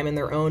of time and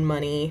their own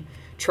money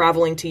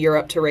traveling to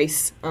Europe to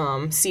race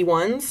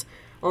C1s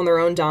on their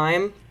own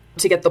dime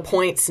to get the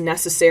points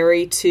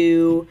necessary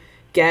to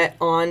get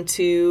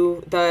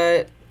into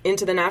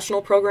the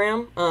national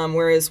program.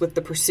 Whereas with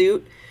the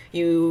pursuit,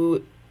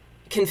 you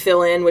can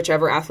fill in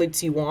whichever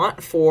athletes you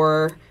want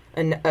for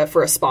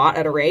a spot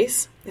at a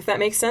race, if that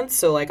makes sense.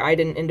 So I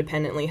didn't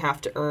independently have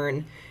to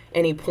earn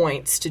any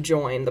points to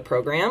join the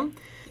program.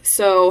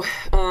 So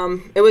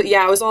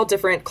it was all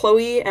different.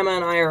 Chloe, Emma,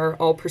 and I are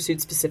all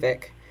pursuit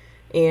specific,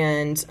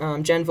 and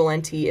Jen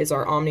Valenti is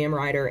our Omnium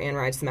rider and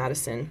rides the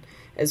Madison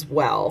as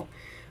well.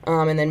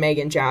 And then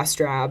Megan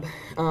Jastrab,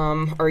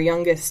 our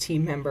youngest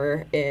team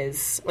member,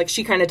 is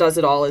she kind of does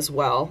it all as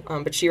well.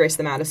 But she raced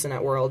the Madison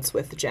at Worlds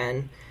with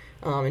Jen,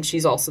 and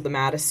she's also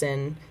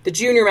the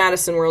Junior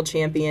Madison World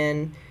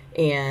Champion,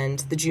 and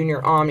the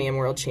Junior Omnium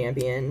World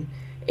Champion,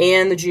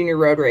 and the Junior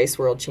Road Race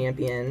World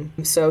Champion.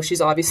 So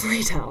she's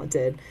obviously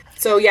talented.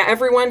 So yeah,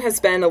 everyone has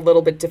been a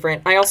little bit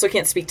different. I also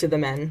can't speak to the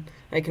men.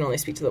 I can only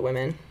speak to the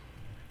women.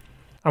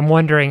 I'm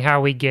wondering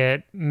how we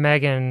get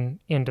Megan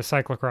into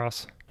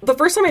cyclocross. The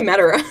first time I met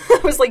her, I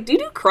was like, do you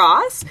do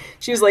cross?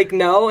 She was like,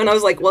 no. And I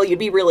was like, well, you'd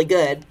be really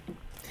good.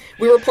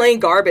 We were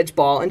playing garbage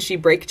ball, and she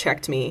brake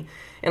checked me,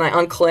 and I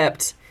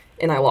unclipped,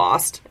 and I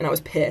lost, and I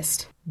was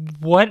pissed.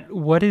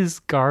 What is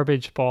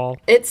garbage ball?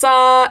 It's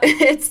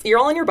you're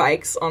all on your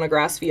bikes on a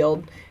grass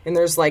field, and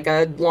there's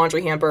a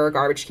laundry hamper or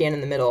garbage can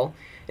in the middle,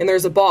 and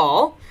there's a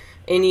ball,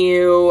 and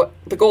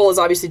the goal is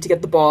obviously to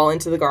get the ball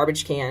into the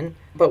garbage can,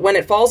 but when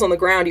it falls on the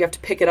ground, you have to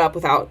pick it up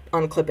without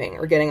unclipping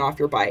or getting off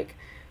your bike.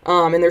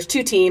 And there's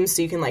two teams,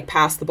 so you can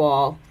pass the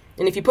ball,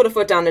 and if you put a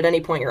foot down at any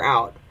point, you're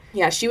out.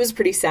 Yeah, she was a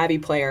pretty savvy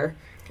player.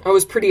 I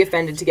was pretty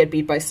offended to get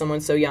beat by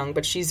someone so young,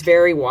 but she's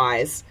very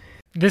wise.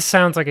 This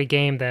sounds like a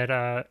game that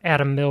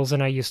Adam Mills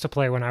and I used to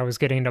play when I was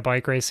getting into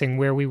bike racing,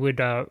 where we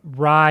would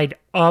ride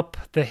up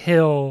the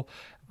hill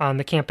on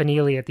the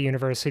Campanile at the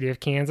University of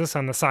Kansas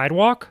on the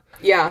sidewalk.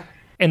 Yeah.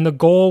 And the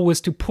goal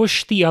was to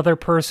push the other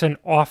person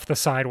off the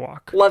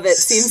sidewalk. Love it.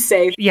 Seems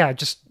safe. Yeah,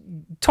 just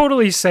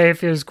totally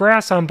safe. It was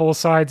grass on both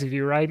sides of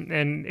you, right?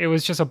 And it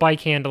was just a bike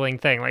handling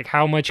thing. Like,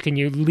 how much can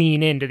you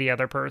lean into the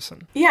other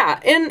person? Yeah,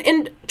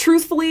 and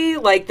truthfully,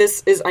 like,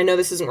 this is, I know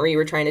this isn't where you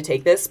were trying to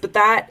take this, but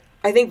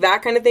I think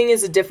that kind of thing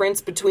is a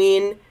difference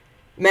between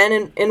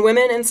men and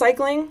women in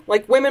cycling.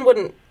 Like, women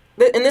wouldn't,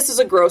 and this is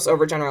a gross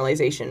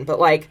overgeneralization, but,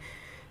 like,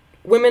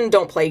 women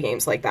don't play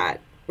games like that.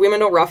 Women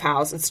don't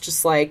roughhouse. It's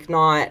just, like,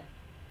 not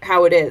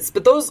how it is.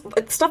 But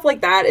stuff like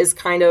that is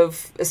kind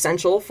of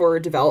essential for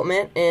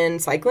development in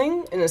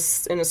cycling, in a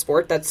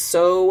sport that's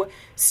so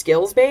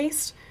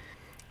skills-based.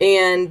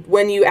 And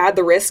when you add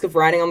the risk of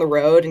riding on the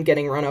road and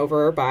getting run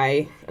over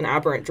by an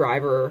aberrant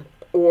driver,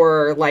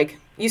 or, like,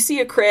 you see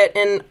a crit,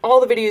 and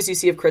all the videos you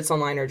see of crits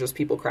online are just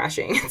people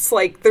crashing. It's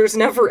like, there's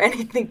never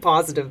anything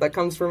positive that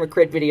comes from a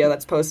crit video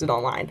that's posted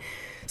online.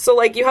 So,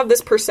 like, you have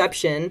this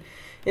perception,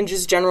 and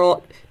just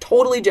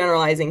totally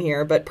generalizing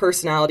here, but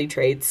personality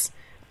traits.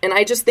 And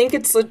I just think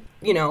it's a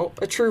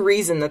true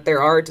reason that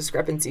there are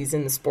discrepancies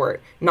in the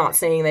sport. Not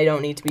saying they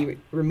don't need to be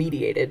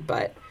remediated,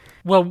 but...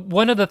 Well,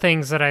 one of the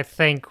things that I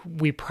think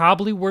we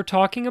probably were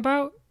talking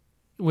about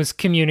was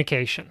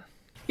communication.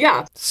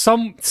 Yeah.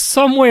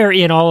 Somewhere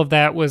in all of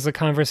that was a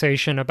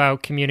conversation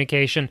about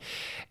communication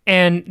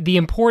and the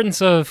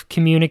importance of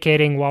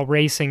communicating while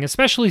racing,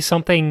 especially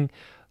something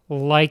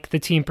like the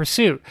team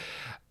pursuit.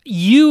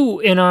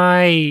 You and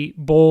I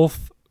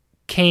both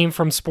came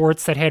from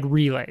sports that had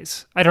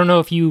relays. I don't know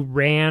if you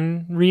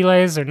ran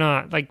relays or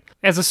not. Like,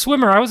 as a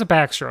swimmer, I was a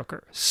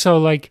backstroker. So,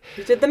 like...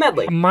 You did the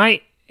medley.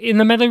 In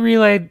the medley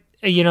relay,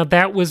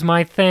 that was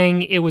my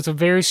thing. It was a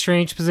very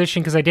strange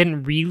position because I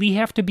didn't really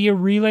have to be a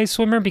relay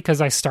swimmer because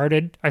I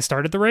started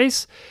the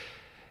race.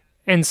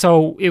 And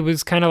so it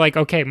was kind of like,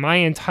 okay, my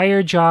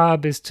entire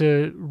job is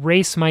to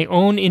race my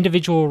own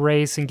individual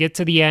race and get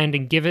to the end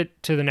and give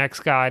it to the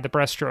next guy, the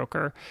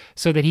breaststroker,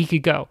 so that he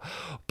could go.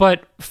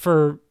 But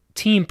for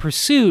team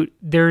pursuit,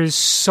 there is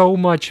so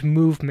much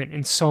movement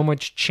and so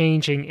much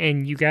changing,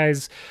 and you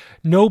guys,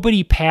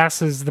 nobody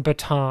passes the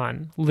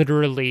baton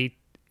literally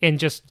and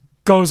just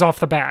goes off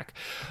the back.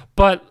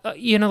 But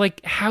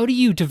like, how do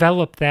you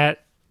develop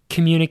that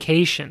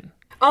communication?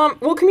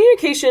 Well,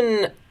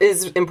 communication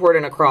is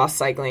important across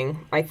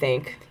cycling, I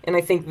think. And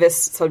I think this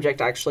subject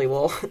actually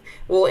will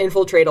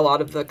infiltrate a lot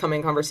of the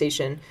coming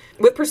conversation.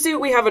 With Pursuit,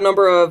 we have a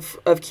number of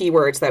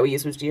keywords that we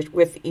use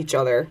with each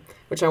other,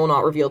 which I will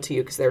not reveal to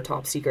you because they're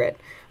top secret.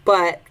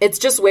 But it's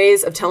just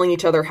ways of telling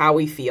each other how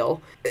we feel.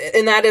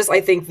 And that is,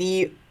 I think,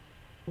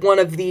 one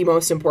of the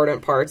most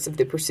important parts of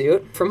the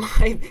Pursuit from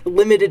my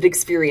limited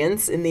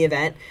experience in the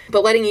event.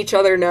 But letting each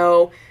other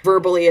know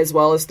verbally as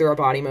well as through our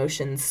body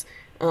motions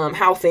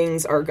how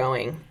things are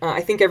going.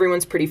 I think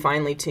everyone's pretty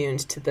finely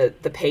tuned to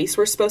the pace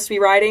we're supposed to be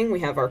riding. We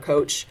have our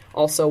coach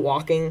also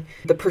walking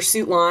the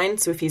pursuit line.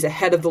 So if he's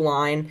ahead of the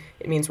line,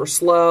 it means we're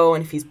slow.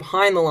 And if he's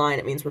behind the line,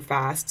 it means we're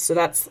fast. So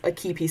that's a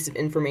key piece of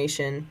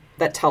information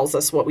that tells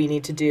us what we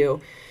need to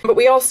do. But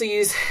we also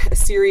use a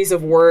series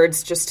of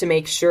words just to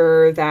make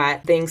sure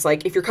that things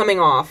like if you're coming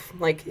off,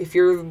 like if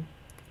you're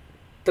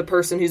the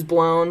person who's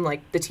blown,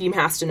 like the team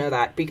has to know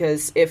that,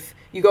 because if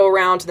you go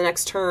around to the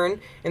next turn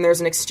and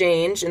there's an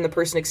exchange and the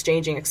person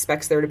exchanging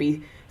expects there to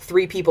be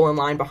 3 people in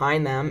line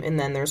behind them and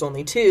then there's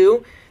only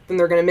 2, then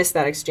they're going to miss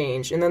that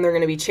exchange. And then they're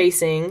going to be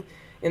chasing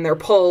and their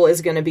pull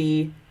is going to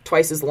be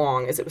twice as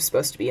long as it was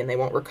supposed to be and they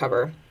won't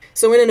recover.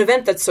 So in an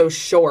event that's so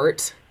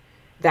short,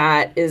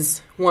 that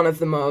is one of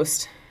the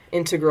most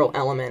integral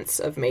elements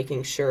of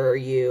making sure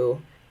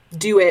you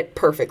do it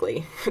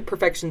perfectly.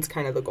 Perfection's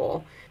kind of the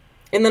goal.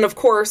 And then, of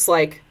course,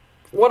 like,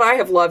 what I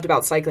have loved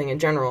about cycling in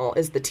general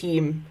is the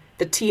team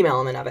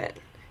element of it.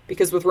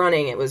 Because with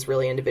running, it was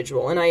really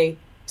individual. And I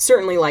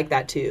certainly like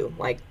that, too.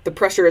 Like, the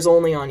pressure is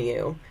only on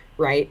you,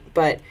 right?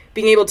 But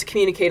being able to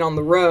communicate on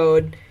the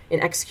road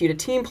and execute a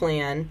team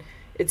plan,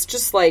 it's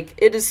just, like,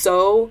 it is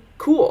so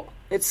cool.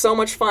 It's so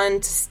much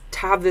fun to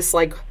have this,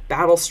 like,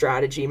 battle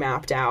strategy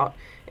mapped out.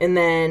 And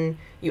then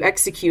you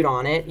execute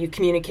on it. You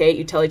communicate.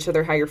 You tell each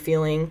other how you're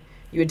feeling.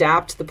 You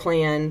adapt the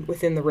plan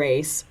within the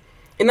race.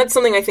 And that's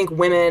something I think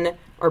women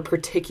are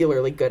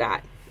particularly good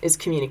at, is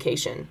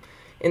communication.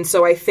 And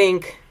so I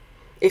think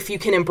if you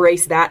can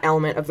embrace that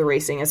element of the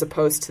racing as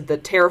opposed to the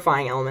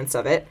terrifying elements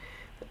of it,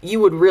 you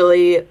would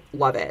really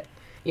love it.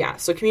 Yeah,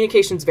 so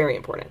communication is very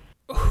important.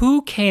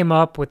 Who came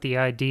up with the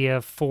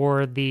idea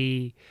for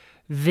the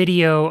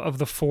video of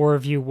the 4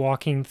 of you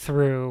walking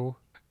through?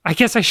 I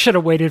guess I should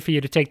have waited for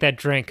you to take that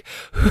drink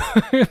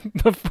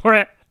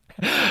before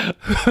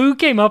Who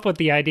came up with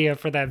the idea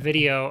for that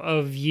video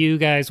of you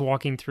guys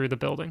walking through the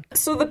building?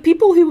 So the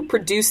people who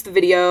produced the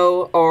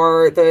video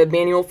are the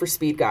Manual for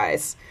Speed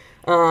guys.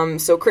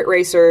 So Crit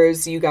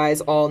Racers, you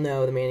guys all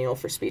know the Manual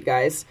for Speed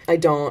Guys. I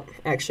don't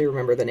actually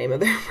remember the name of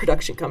their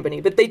production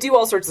company, but they do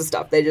all sorts of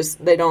stuff.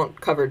 They don't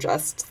cover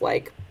just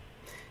like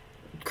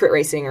crit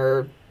racing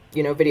or,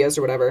 videos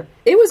or whatever.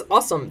 It was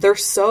awesome. They're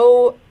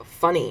so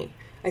funny.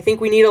 I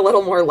think we need a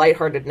little more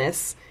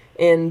lightheartedness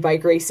in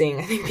bike racing.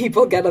 I think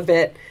people get a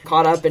bit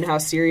caught up in how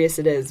serious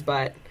it is,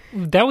 but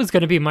that was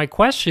going to be my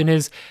question,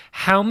 is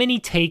how many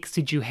takes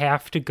did you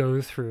have to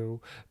go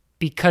through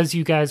because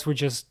you guys were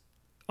just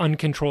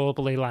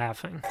uncontrollably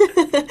laughing?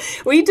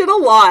 We did a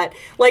lot.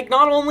 Like,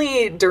 not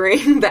only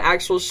during the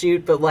actual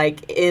shoot, but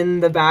like in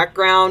the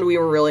background, we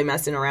were really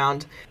messing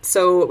around.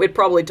 So it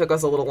probably took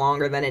us a little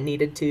longer than it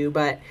needed to,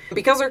 but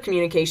because our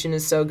communication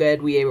is so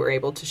good, we were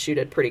able to shoot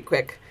it pretty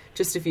quick,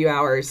 just a few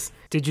hours.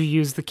 Did you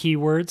use the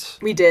keywords?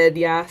 We did,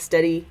 yeah.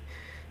 Steady.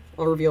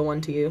 I'll reveal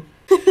one to you.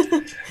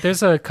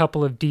 There's a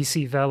couple of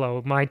DC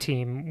Velo, my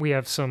team. We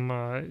have some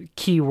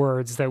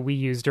keywords that we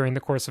use during the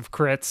course of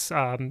crits.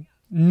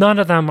 None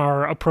of them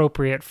are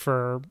appropriate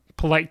for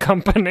polite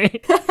company.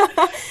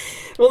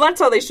 Well, that's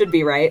how they should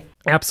be, right?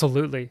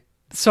 Absolutely.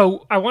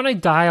 So I want to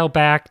dial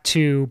back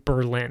to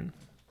Berlin.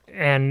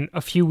 And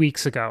a few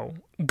weeks ago,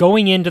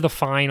 going into the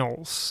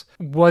finals,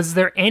 was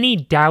there any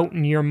doubt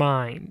in your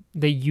mind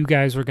that you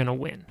guys were going to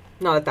win?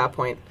 Not at that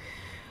point.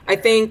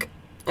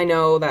 I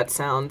know that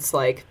sounds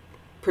like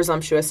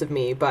presumptuous of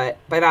me, but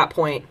by that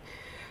point,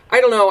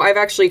 I don't know, I've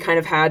actually kind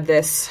of had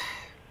this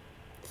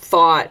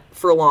thought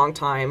for a long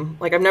time.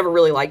 Like, I've never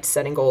really liked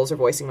setting goals or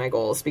voicing my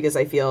goals because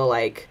I feel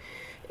like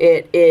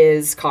it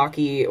is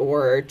cocky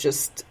or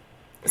just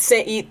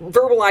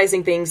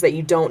verbalizing things that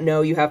you don't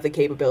know you have the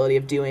capability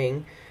of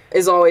doing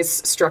is always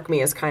struck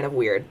me as kind of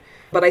weird.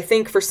 But I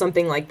think for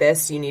something like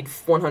this, you need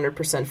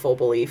 100% full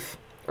belief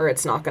or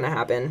it's not going to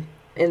happen.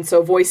 And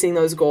so voicing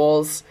those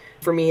goals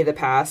for me the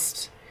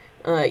past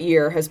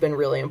year has been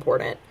really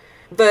important.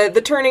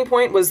 The turning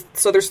point was,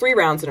 so there's 3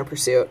 rounds in a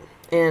pursuit,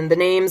 and the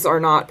names are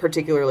not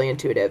particularly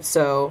intuitive.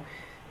 So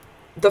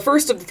the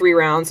first of the 3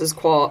 rounds is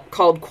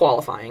called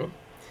qualifying.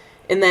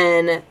 And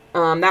then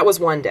that was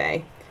one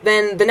day.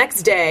 Then the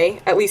next day,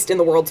 at least in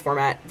the Worlds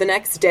format, the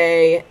next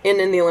day, and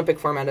in the Olympic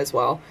format as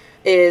well,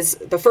 is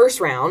the first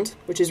round,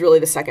 which is really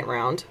the second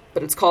round,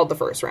 but it's called the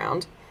first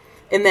round.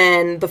 And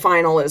then the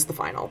final is the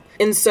final.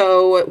 And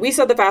so we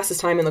set the fastest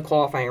time in the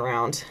qualifying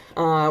round.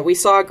 We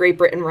saw Great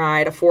Britain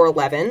ride a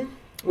 4:11,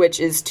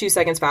 which is 2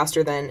 seconds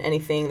faster than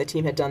anything the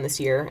team had done this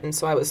year. And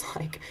so I was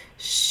like,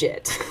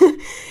 shit.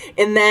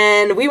 And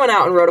then we went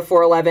out and rode a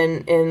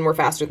 4:11 and we're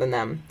faster than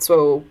them.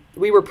 So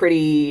we were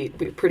pretty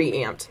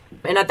amped.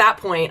 And at that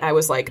point, I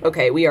was like,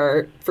 okay, we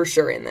are for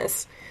sure in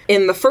this.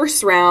 In the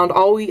first round,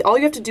 all you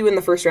have to do in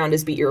the first round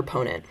is beat your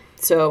opponent.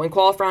 So in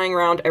qualifying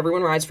round,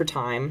 everyone rides for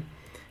time.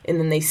 And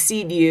then they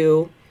seed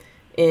you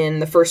in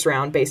the first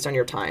round based on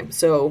your time.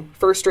 So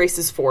first race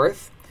is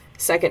 4th,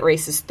 second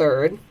race is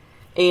 3rd.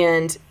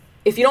 And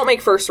if you don't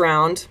make first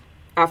round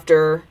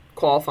after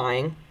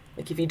qualifying,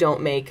 like if you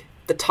don't make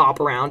the top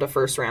round of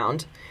first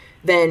round,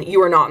 then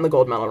you are not in the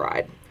gold medal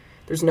ride.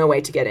 There's no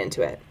way to get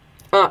into it.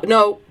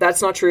 No,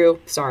 that's not true.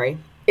 Sorry.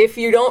 If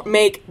you don't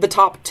make the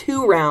top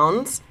 2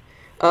 rounds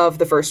of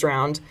the first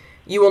round,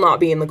 you will not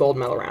be in the gold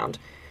medal round.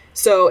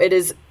 So it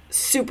is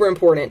super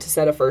important to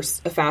set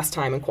a fast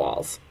time in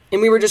quals.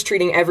 And we were just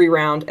treating every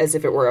round as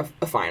if it were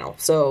a final.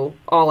 So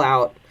all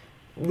out,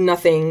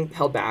 nothing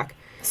held back.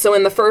 So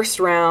in the first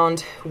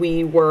round,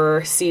 we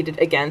were seeded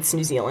against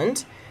New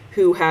Zealand,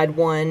 who had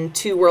won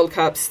 2 World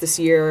Cups this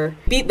year,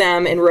 beat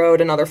them and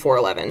rode another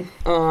 4:11.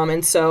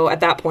 And so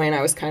at that point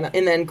I was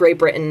and then Great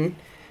Britain,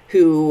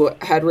 who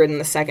had ridden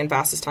the second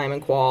fastest time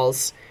in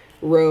quals,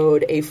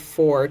 rode a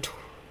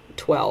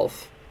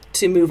 4:12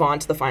 to move on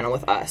to the final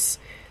with us.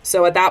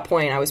 So at that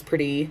point, I was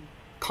pretty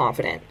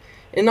confident.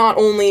 And not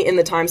only in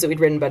the times that we'd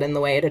ridden, but in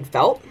the way it had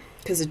felt,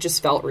 because it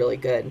just felt really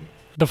good.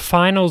 The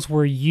finals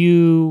were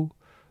you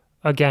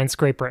against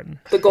Great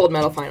Britain? The gold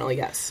medal final,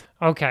 yes.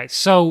 Okay,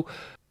 so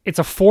it's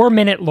a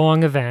 4-minute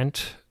long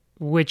event,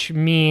 which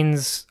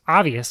means,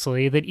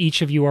 obviously, that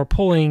each of you are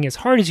pulling as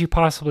hard as you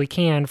possibly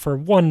can for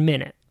 1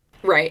 minute.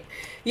 Right.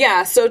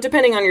 Yeah, so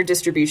depending on your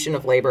distribution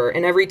of labor,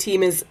 and every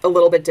team is a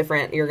little bit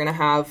different. You're going to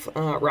have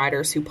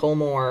riders who pull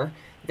more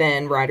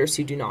than riders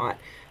who do not.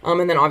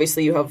 And then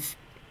obviously you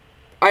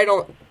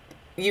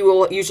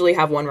will usually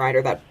have one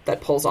rider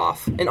that pulls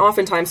off. And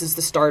oftentimes it's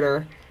the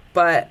starter,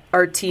 but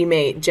our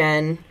teammate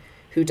Jen,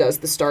 who does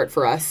the start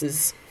for us,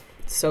 is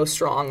so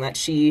strong that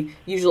she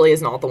usually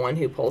is not the one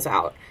who pulls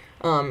out.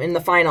 In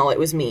the final, it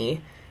was me.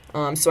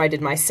 So I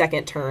did my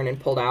second turn and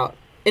pulled out.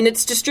 And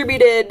it's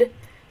distributed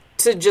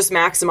to just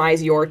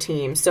maximize your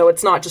team. So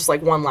it's not just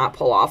like 1 lap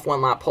pull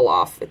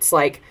off. It's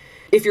like,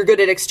 if you're good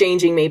at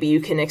exchanging, maybe you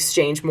can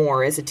exchange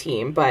more as a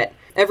team, but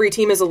every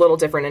team is a little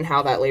different in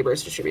how that labor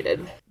is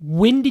distributed.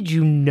 When did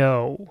you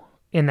know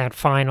in that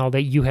final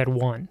that you had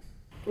won?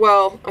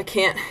 Well, I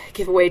can't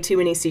give away too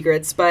many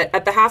secrets, but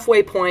at the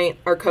halfway point,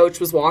 our coach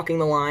was walking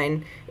the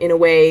line in a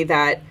way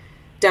that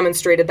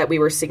demonstrated that we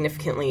were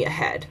significantly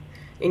ahead.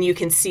 And you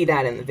can see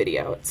that in the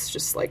video. It's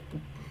just like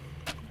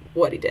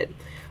what he did.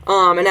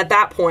 And at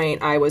that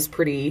point, I was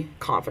pretty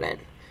confident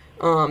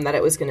that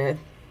it was going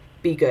to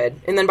be good.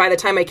 And then by the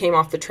time I came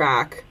off the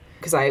track,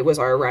 because I was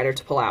our rider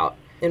to pull out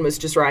and was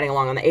just riding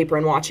along on the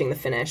apron watching the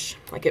finish,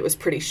 like it was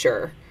pretty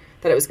sure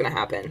that it was going to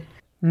happen.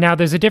 Now,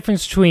 there's a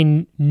difference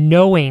between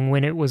knowing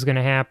when it was going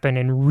to happen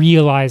and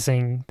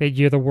realizing that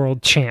you're the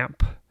world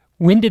champ.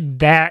 When did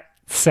that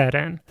set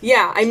in?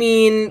 Yeah, I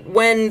mean,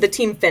 when the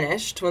team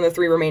finished, when the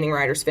 3 remaining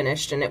riders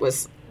finished, and it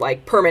was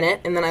like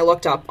permanent, and then I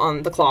looked up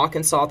on the clock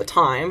and saw the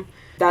time,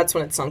 that's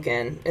when it sunk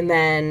in. And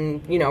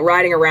then,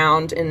 riding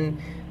around and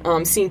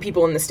seeing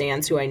people in the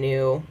stands who I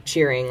knew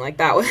cheering, like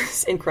that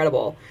was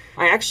incredible.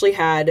 I actually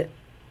had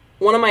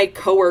one of my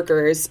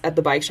coworkers at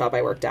the bike shop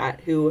I worked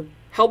at, who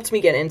helped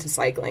me get into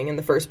cycling in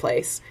the first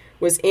place,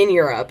 was in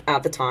Europe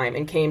at the time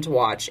and came to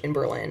watch in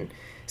Berlin.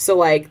 So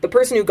like the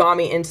person who got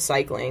me into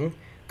cycling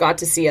got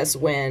to see us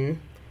win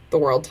the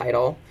world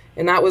title.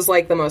 And that was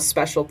like the most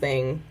special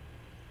thing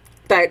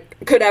that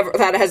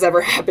has ever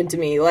happened to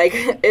me. Like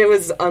it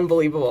was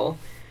unbelievable.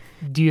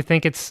 Do you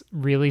think it's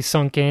really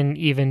sunk in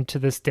even to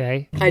this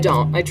day? I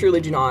don't. I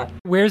truly do not.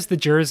 Where's the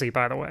jersey,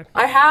 by the way?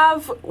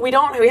 We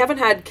haven't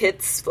had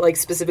kits like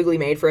specifically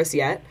made for us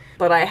yet,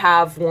 but I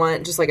have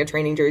one, just like a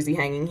training jersey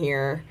hanging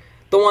here.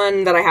 The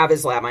one that I have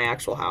is at my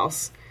actual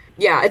house.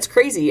 Yeah, it's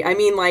crazy. I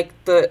mean, like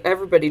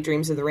everybody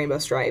dreams of the rainbow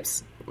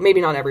stripes.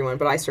 Maybe not everyone,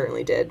 but I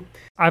certainly did.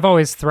 I've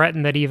always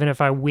threatened that even if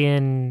I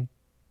win,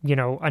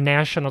 a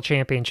national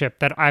championship,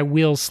 that I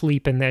will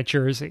sleep in that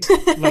jersey.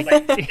 Like,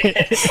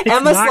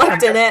 Emma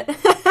slept in it.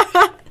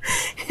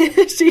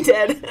 She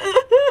did.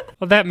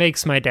 Well, that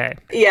makes my day.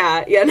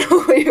 Yeah,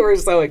 no, we were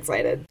so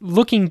excited.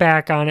 Looking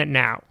back on it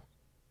now,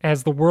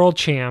 as the world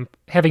champ,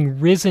 having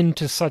risen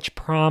to such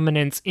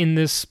prominence in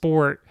this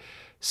sport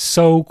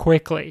so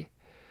quickly,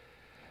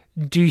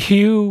 do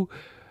you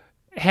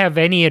have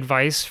any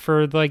advice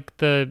for like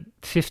the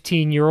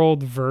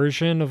 15-year-old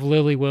version of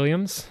Lily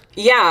Williams?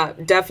 Yeah,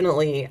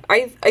 definitely.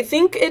 I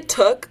think it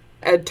took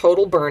a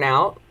total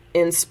burnout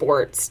in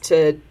sports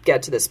to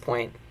get to this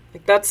point.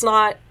 Like that's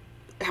not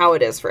how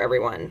it is for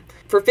everyone.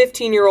 For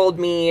 15-year-old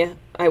me,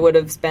 I would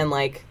have been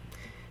like,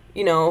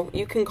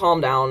 you can calm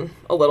down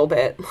a little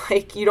bit.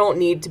 Like you don't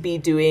need to be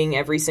doing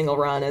every single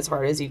run as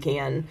hard as you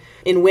can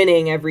in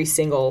winning every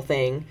single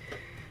thing.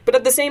 But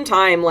at the same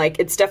time, like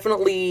it's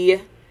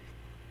definitely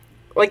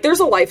like there's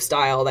a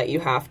lifestyle that you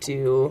have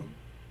to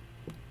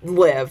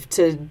live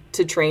to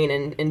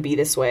train and be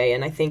this way.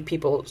 And I think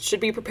people should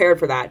be prepared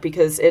for that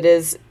because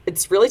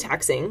it's really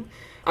taxing.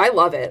 I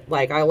love it.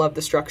 Like I love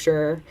the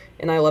structure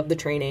and I love the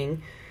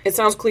training. It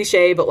sounds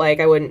cliche, but like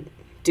I wouldn't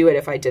do it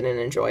if I didn't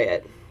enjoy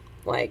it.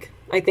 Like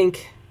I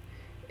think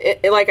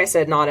like I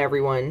said, not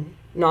everyone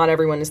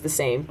is the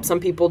same. Some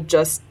people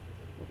just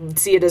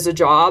see it as a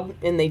job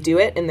and they do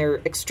it and they're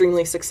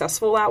extremely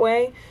successful that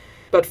way.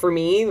 But for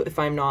me, if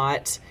I'm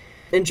not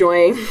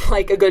enjoying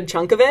like a good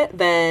chunk of it,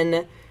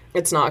 then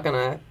it's not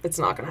gonna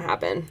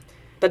happen.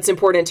 That's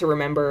important to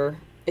remember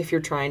if you're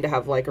trying to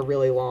have like a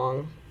really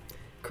long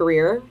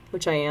career,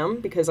 which I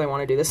am because I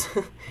want to do this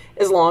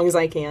as long as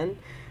I can.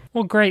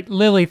 Well, great.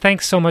 Lily,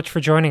 thanks so much for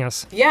joining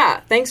us.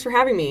 Yeah, thanks for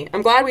having me.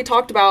 I'm glad we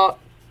talked about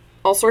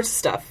all sorts of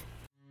stuff.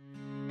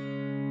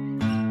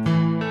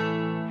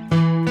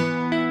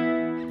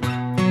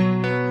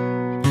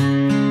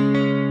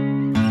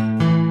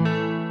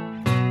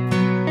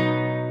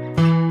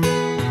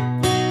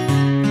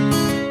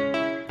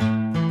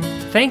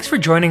 Thanks for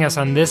joining us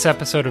on this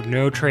episode of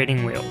No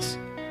Trading Wheels.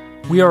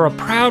 We are a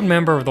proud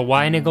member of the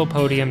Wide Angle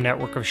Podium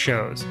network of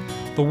shows,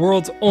 the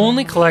world's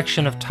only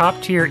collection of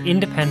top-tier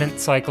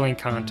independent cycling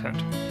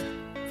content.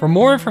 For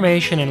more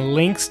information and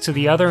links to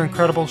the other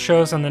incredible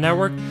shows on the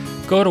network,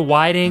 go to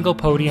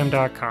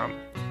wideanglepodium.com.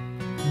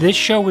 This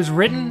show was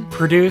written,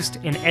 produced,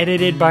 and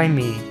edited by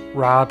me,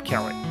 Rob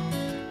Kelly.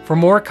 For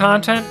more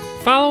content,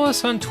 follow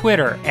us on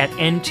Twitter at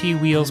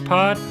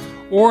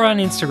NTWheelsPod or on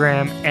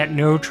Instagram at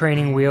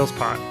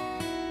NoTrainingWheelsPod.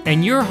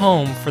 And your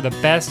home for the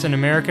best in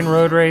American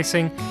road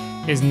racing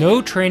is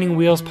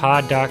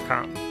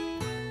NoTrainingWheelsPod.com.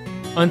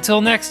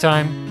 Until next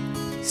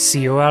time,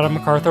 see you out on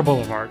MacArthur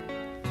Boulevard.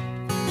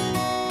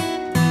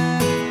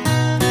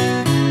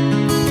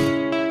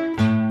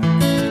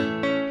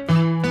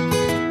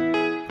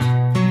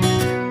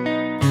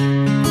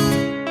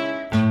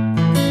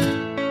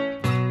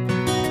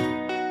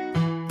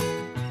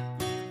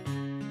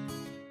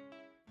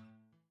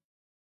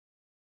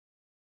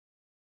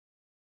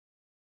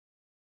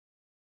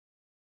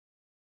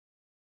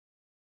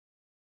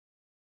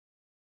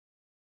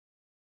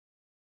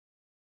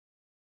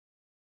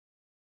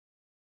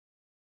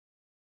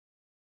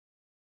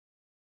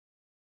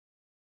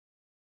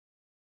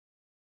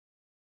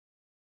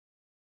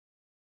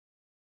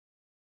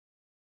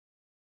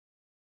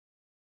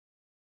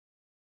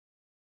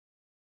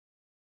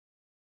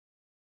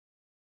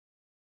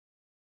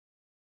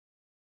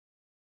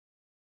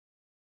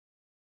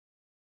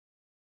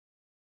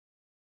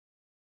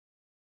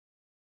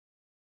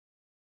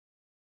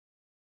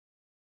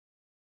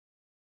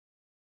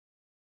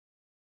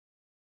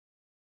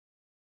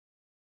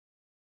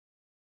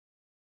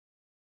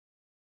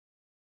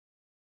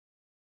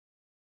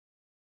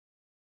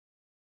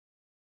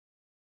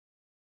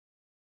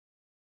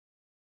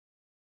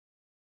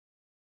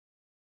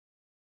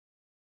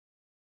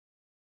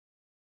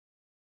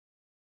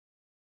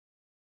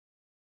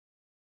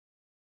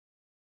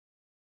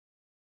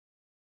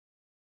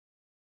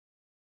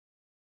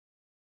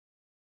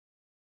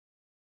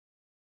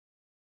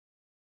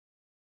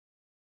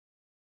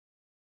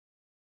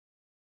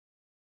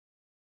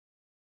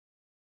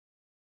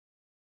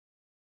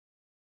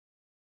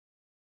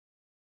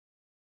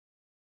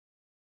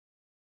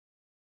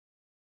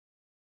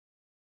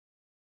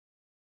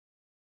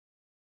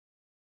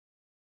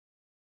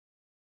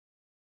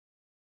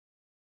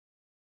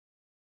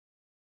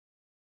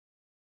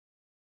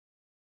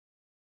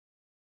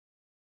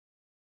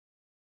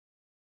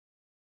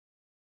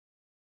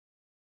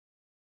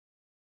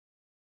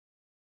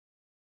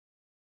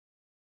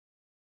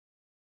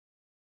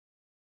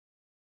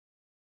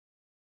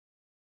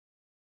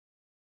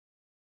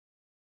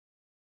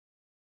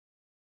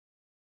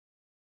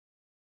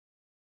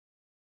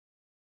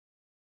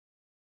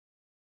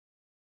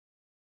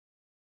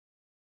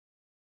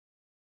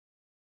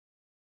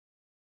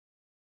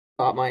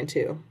 thought mine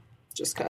too. Just cut.